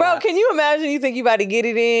advice on Bro, that. can you imagine you think you about to get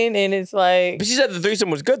it in and it's like... But she said the threesome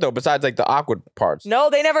was good, though, besides, like, the awkward parts. No,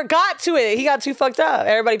 they never got to it. He got too fucked up.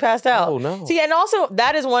 Everybody passed out. Oh, no. See, and also,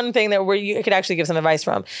 that is one thing that where you could actually give some advice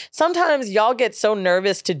from. Sometimes y'all get so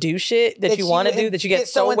nervous to do shit that you want to do that you get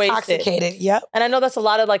so wasted. Intoxicated. Yep. And I know that's a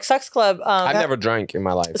lot of, like, sex club... I've never drank in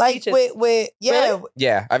my life. Like, with Really?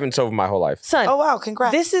 Yeah, I've been sober my whole life. Son, oh, wow,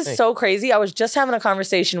 congrats. this is so crazy. I was just having a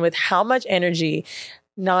conversation with how much energy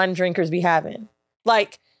non-drinkers be having.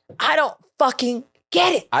 Like, I don't fucking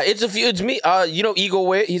get it. It's me. You know Eagle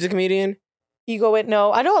Wit? He's a comedian. Ego with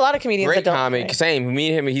no. I know a lot of comedians Great that don't comic. drink. Same. Me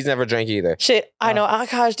and him, he's never drank either. Shit, I know.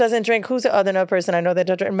 Akash doesn't drink. Who's the other no person I know that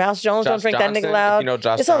don't drink? Mouse Jones don't drink. Johnson, that nigga loud. You know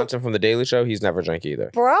Josh It's Johnson from The Daily Show? He's never drank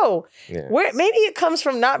either. Bro, Yeah. where maybe it comes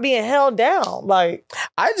from not being held down. Like,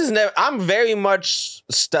 I just never. I'm very much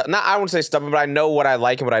not. I wouldn't say stubborn, but I know what I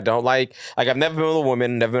like and what I don't like. Like I've never been with a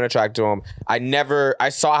woman, never been attracted to them. I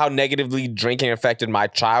saw how negatively drinking affected my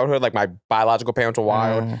childhood. Like my biological parents were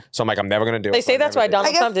wild, so I'm like, I'm never gonna do it. they say So I that's never why did.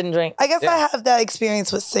 Donald Trump didn't drink. I guess Yeah. I have that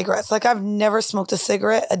experience with cigarettes. Like, I've never smoked a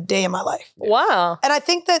cigarette a day in my life. Wow. And I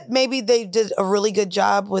think that maybe they did a really good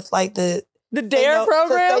job with, like, the The DARE To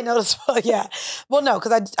program? say no to smoke. Yeah. Well, no,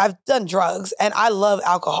 because I've done drugs and I love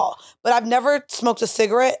alcohol, but I've never smoked a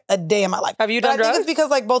cigarette a day in my life. Have you But done I think drugs? it's because,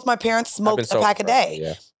 like, both my parents I've been smoked a pack a sober day.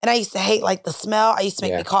 forever, yeah. And I used to hate, like, the smell. I used to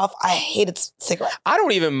make me cough. I hated cigarettes. I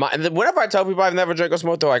don't even mind. Whenever I tell people I've never drank or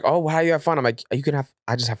smoked, they're like, "Oh, how you have fun?" I'm like, "You can have.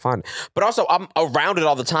 I just have fun." But also, I'm around it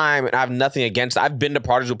all the time, and I have nothing against it. I've been to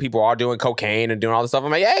parties where people are doing cocaine and doing all this stuff. I'm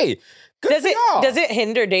like, "Hey, good Does for it y'all." does it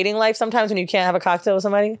hinder dating life sometimes when you can't have a cocktail with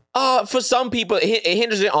somebody? For some people, it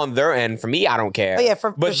hinders it on their end. For me, I don't care. Oh, yeah,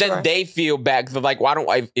 but for then sure. they feel bad. They're like, "Why don't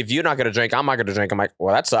if you're not gonna drink, I'm not gonna drink." I'm like,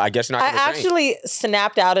 "Well, that's I guess you're not I gonna drink." actually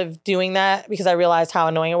snapped out of doing that because I realized how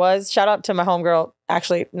annoying it was. Shout out to my homegirl,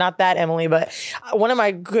 actually, not that Emily, but one of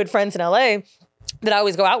my good friends in LA that I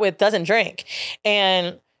always go out with doesn't drink.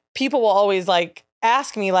 And people will always like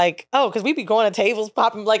ask me like, oh, because we be going to tables,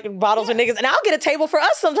 popping like bottles with niggas. And I'll get a table for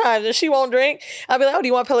us sometimes and she won't drink. I'll be like, oh, do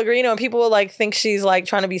you want Pellegrino? And people will like think she's like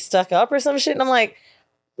trying to be stuck up or some shit. And I'm like,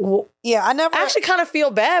 Yeah, I never. I actually kind of feel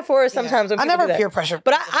bad for her sometimes when I people never do that. peer pressure.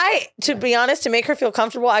 But I, to be honest, to make her feel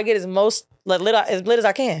comfortable, I get as lit as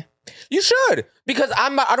I can. You should, because I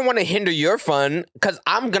don't want to hinder your fun, because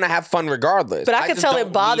I'm gonna have fun regardless. But I can just tell it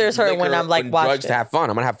don't bothers need her when liquor I'm, like, and watching drugs it. to have fun.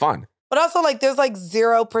 I'm gonna have fun. But also, like, there's like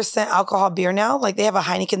 0% alcohol beer now. Like, they have a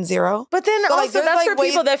Heineken Zero. But then So, like, also there's, that's like, for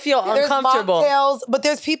people ways- that feel There's uncomfortable. mocktails, but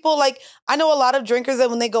there's people like, I know a lot of drinkers that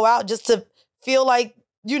when they go out just to feel like,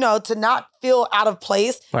 you know, to not feel out of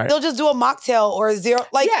place, Right. they'll just do a mocktail or a zero.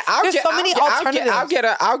 Like, there's so many alternatives.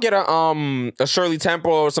 I'll get a Shirley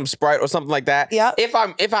Temple or some Sprite or something like that. Yeah. If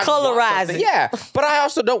I Colorize want something, it. yeah. But I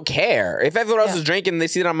also don't care if everyone else Yeah. is drinking and they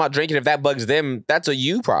see that I'm not drinking. If that bugs them, that's a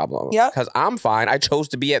you problem. Yeah. Because I'm fine. I chose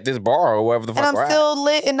to be at this bar or wherever the fuck and we're I'm still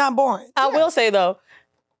lit and not boring. I will say though,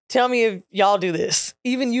 tell me if y'all do this.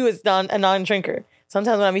 Even you as a non-drinker.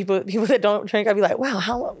 Sometimes when I meet people that don't drink, I'd be like, wow,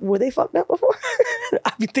 how were they fucked up before?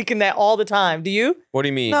 I'd be thinking that all the time. Do you? What do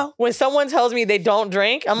you mean? No. When someone tells me they don't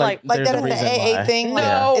drink, I'm like, Like There's that a is the reason AA why. thing. Like,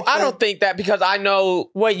 No, it's I like- don't think that, because I know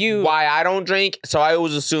what you... why I don't drink. So I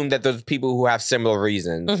always assume that there's people who have similar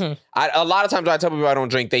reasons. Mhm. A lot of times when I tell people I don't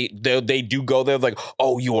drink, they do go there like,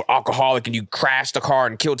 oh, you were alcoholic and you crashed a car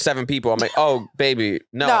and killed 7 people. I'm like, oh, baby,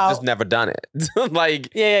 no, No. I've just never done it.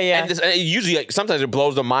 Like, Yeah. And usually, like, sometimes it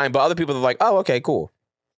blows their mind, but other people are like, oh, okay, cool.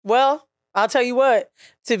 Well, I'll tell you what,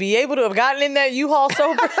 to be able to have gotten in that U-Haul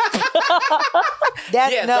sober...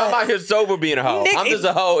 That's Yeah, so I'm nuts. out here sober being a hoe. Nick, I'm just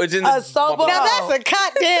a hoe. It's in a the sober Now hoe. that's a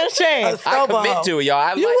goddamn shame. A I sober commit hoe. to it, y'all.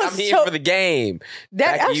 I'm was here so- for the game.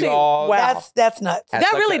 That Back actually, you all. wow. That's nuts. Had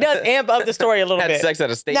That sex really at- does amp up the story a little Had bit. sex at a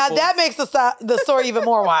Now Staples. that makes the story even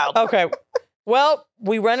more wild. Okay. Well,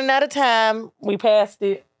 we running out of time. We passed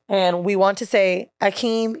it. And we want to say,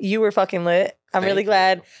 Akeem, you were fucking lit. I'm really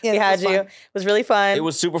glad we had you. It was really fun. It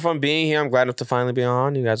was super fun being here. I'm glad enough to finally be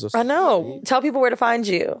on. You guys were I know. Tell people where to find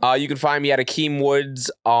you. You can find me at Akeem Woods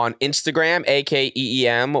on Instagram,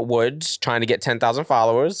 AKEEM Woods, trying to get 10,000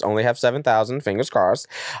 followers. Only have 7,000, fingers crossed.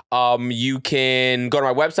 You can go to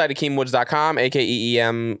my website, AkeemWoods.com,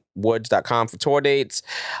 AKEEMWoods.com for tour dates.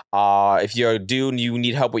 If you're a dude and you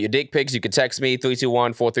need help with your dick pics, you can text me,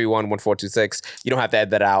 321-431-1426. You don't have to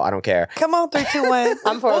edit that out. I don't care. Come on, 321.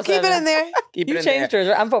 I'm 407. We'll keep it in there. You changed yours.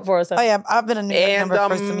 I'm 407. Oh, yeah. I've been a New York number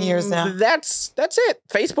for some years now. That's it.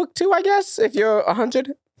 Facebook, too, I guess, if you're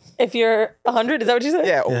 100. If you're 100, is that what you said?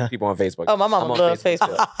 Yeah, people on Facebook. Oh, my mom loves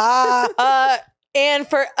Facebook. And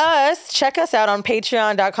for us, check us out on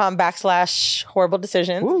patreon.com/horrible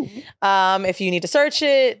decisions. If you need to search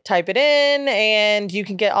it, type it in, and you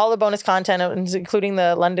can get all the bonus content, including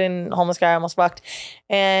the London homeless guy I almost fucked.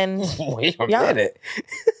 And wait a minute.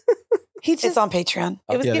 It's on Patreon.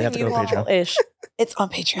 It was giving you all-ish. It's on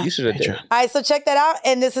Patreon. You should have did. All right, so check that out.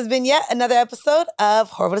 And this has been yet another episode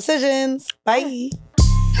of Horrible Decisions. Bye.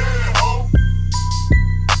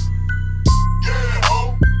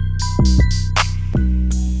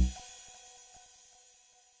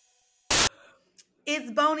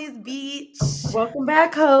 It's Boney's Beach. Welcome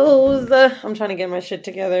back, hoes. I'm trying to get my shit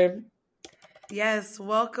together. Yes,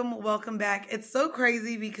 welcome back. It's so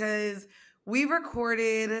crazy because we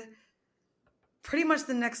recorded pretty much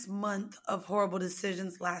the next month of Horrible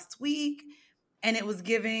Decisions last week. And it was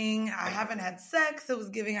giving, I haven't had sex. It was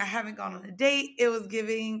giving, I haven't gone on a date. It was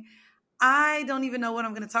giving, I don't even know what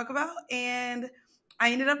I'm going to talk about. And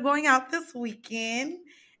I ended up going out this weekend.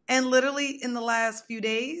 And literally in the last few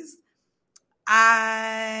days,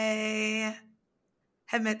 I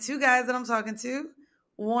have met two guys that I'm talking to.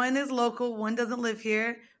 One is local, one doesn't live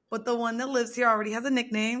here, but the one that lives here already has a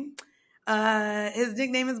nickname. His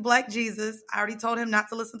nickname is Black Jesus. I already told him not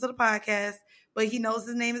to listen to the podcast, but he knows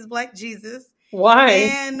his name is Black Jesus. Why?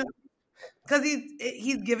 And because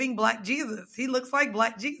he's giving Black Jesus. He looks like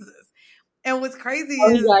Black Jesus. And what's crazy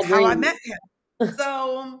is how I met him.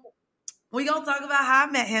 So we're going to talk about how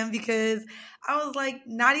I met him because I was like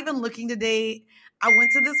not even looking to date. I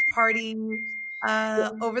went to this party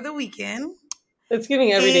over the weekend. It's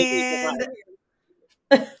giving everyday people.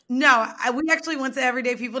 No, we actually went to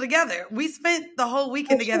Everyday People together. We spent the whole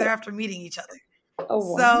weekend together after meeting each other.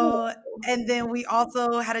 Oh, wow. So, and then we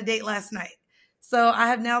also had a date last night. So I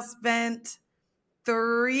have now spent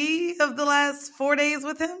 3 of the last 4 days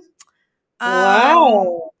with him.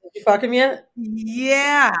 Wow. Did you fuck him yet?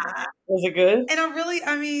 Yeah. Was it good?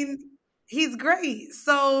 And he's great.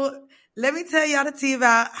 So let me tell y'all the tea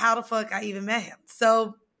about how the fuck I even met him.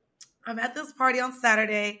 So I'm at this party on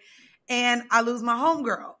Saturday and I lose my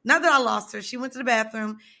homegirl. Not that I lost her. She went to the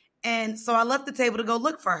bathroom. And so I left the table to go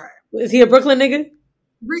look for her. Is he a Brooklyn nigga?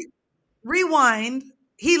 Rewind.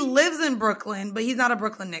 He lives in Brooklyn, but he's not a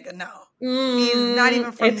Brooklyn nigga. No. He's not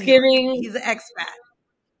even from New York. He's an expat.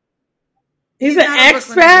 He's an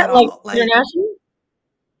expat? Like international?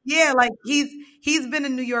 Yeah, like he's been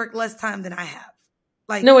in New York less time than I have.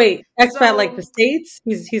 Like no, wait. Expat like the States?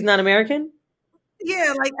 He's not American?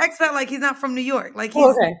 Yeah, like expat like he's not from New York. Like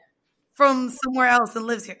he's from somewhere else and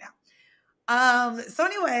lives here now. So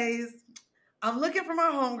anyways, I'm looking for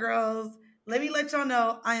my homegirls. Let me let y'all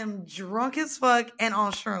know I am drunk as fuck and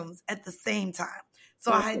on shrooms at the same time.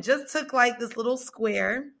 So I had just took like this little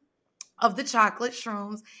square of the chocolate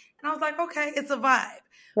shrooms and I was like, okay, it's a vibe.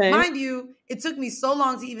 Okay. Mind you, it took me so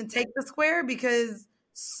long to even take the square because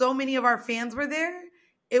so many of our fans were there.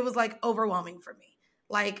 It was like overwhelming for me.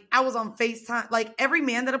 Like I was on FaceTime. Like every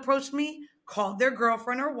man that approached me called their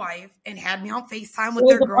girlfriend or wife and had me on FaceTime with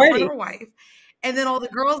their girlfriend or wife. And then all the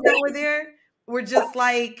girls that were there were just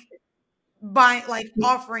like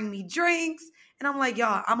offering me drinks. And I'm like,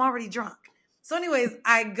 y'all, I'm already drunk. So anyways,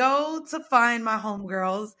 I go to find my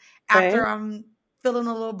homegirls after I'm feeling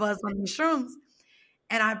a little buzz on these shrooms.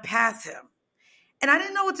 And I pass him. And I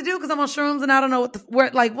didn't know what to do because I'm on shrooms and I don't know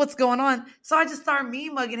what's going on. So I just start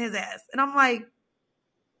mugging his ass. And I'm like,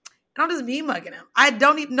 and I'm just mugging him. I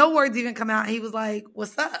don't even, no words even come out. And he was like,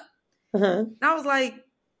 what's up? And I was like,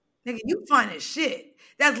 nigga, you fine as shit.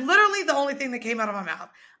 That's literally the only thing that came out of my mouth.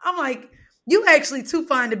 I'm like, you actually too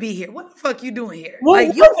fine to be here. What the fuck you doing here? What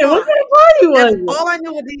kind of party was That's all I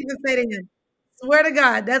knew what to even say to him. Swear to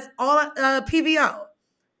God, that's all PBO.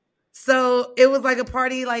 So it was like a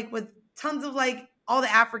party like with tons of like all the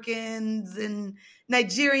Africans and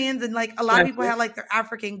Nigerians and like a lot of people had like their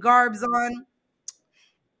African garbs on.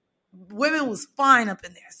 Women was fine up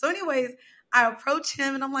in there. So anyways, I approach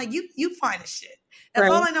him and I'm like, you fine as shit. That's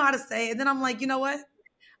all I know how to say. And then I'm like, you know what?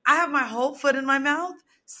 I have my whole foot in my mouth.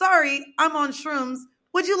 Sorry, I'm on shrooms.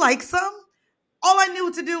 Would you like some? All I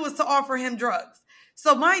knew to do was to offer him drugs.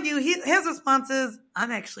 So mind you, his response is,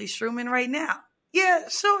 I'm actually shrooming right now. Yeah,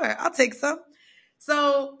 sure. I'll take some.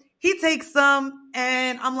 So he takes some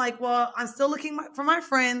and I'm like, well, I'm still looking for my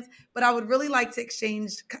friends, but I would really like to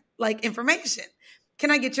exchange like information.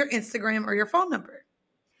 Can I get your Instagram or your phone number?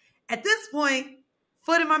 At this point,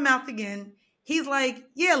 foot in my mouth again. He's like,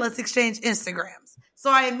 yeah, let's exchange Instagrams.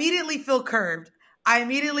 So I immediately feel curved. I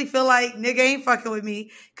immediately feel like nigga ain't fucking with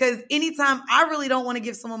me because anytime I really don't want to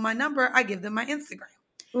give someone my number, I give them my Instagram.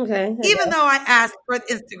 Okay. Even though I asked for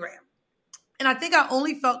Instagram. And I think I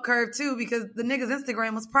only felt curved too because the nigga's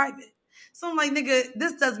Instagram was private. So I'm like, nigga,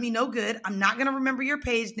 this does me no good. I'm not going to remember your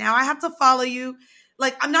page. Now I have to follow you.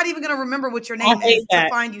 Like, I'm not even going to remember what your name is to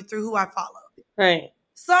find you through who I follow. Right.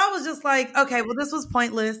 So I was just like, okay, well, this was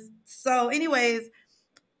pointless. So anyways,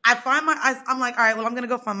 I'm like, all right, well, I'm going to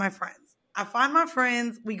go find my friends. I find my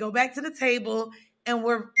friends. We go back to the table and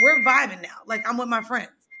we're vibing now. Like, I'm with my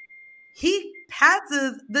friends. He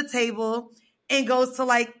passes the table and goes to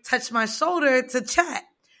like touch my shoulder to chat.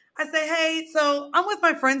 I say, hey, so I'm with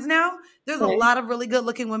my friends now. There's a lot of really good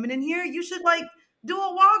looking women in here. You should like do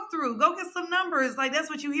a walkthrough. Go get some numbers. Like, that's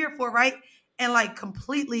what you're here for, right? And like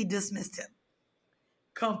completely dismissed him.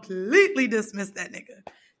 Completely dismissed that nigga.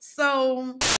 So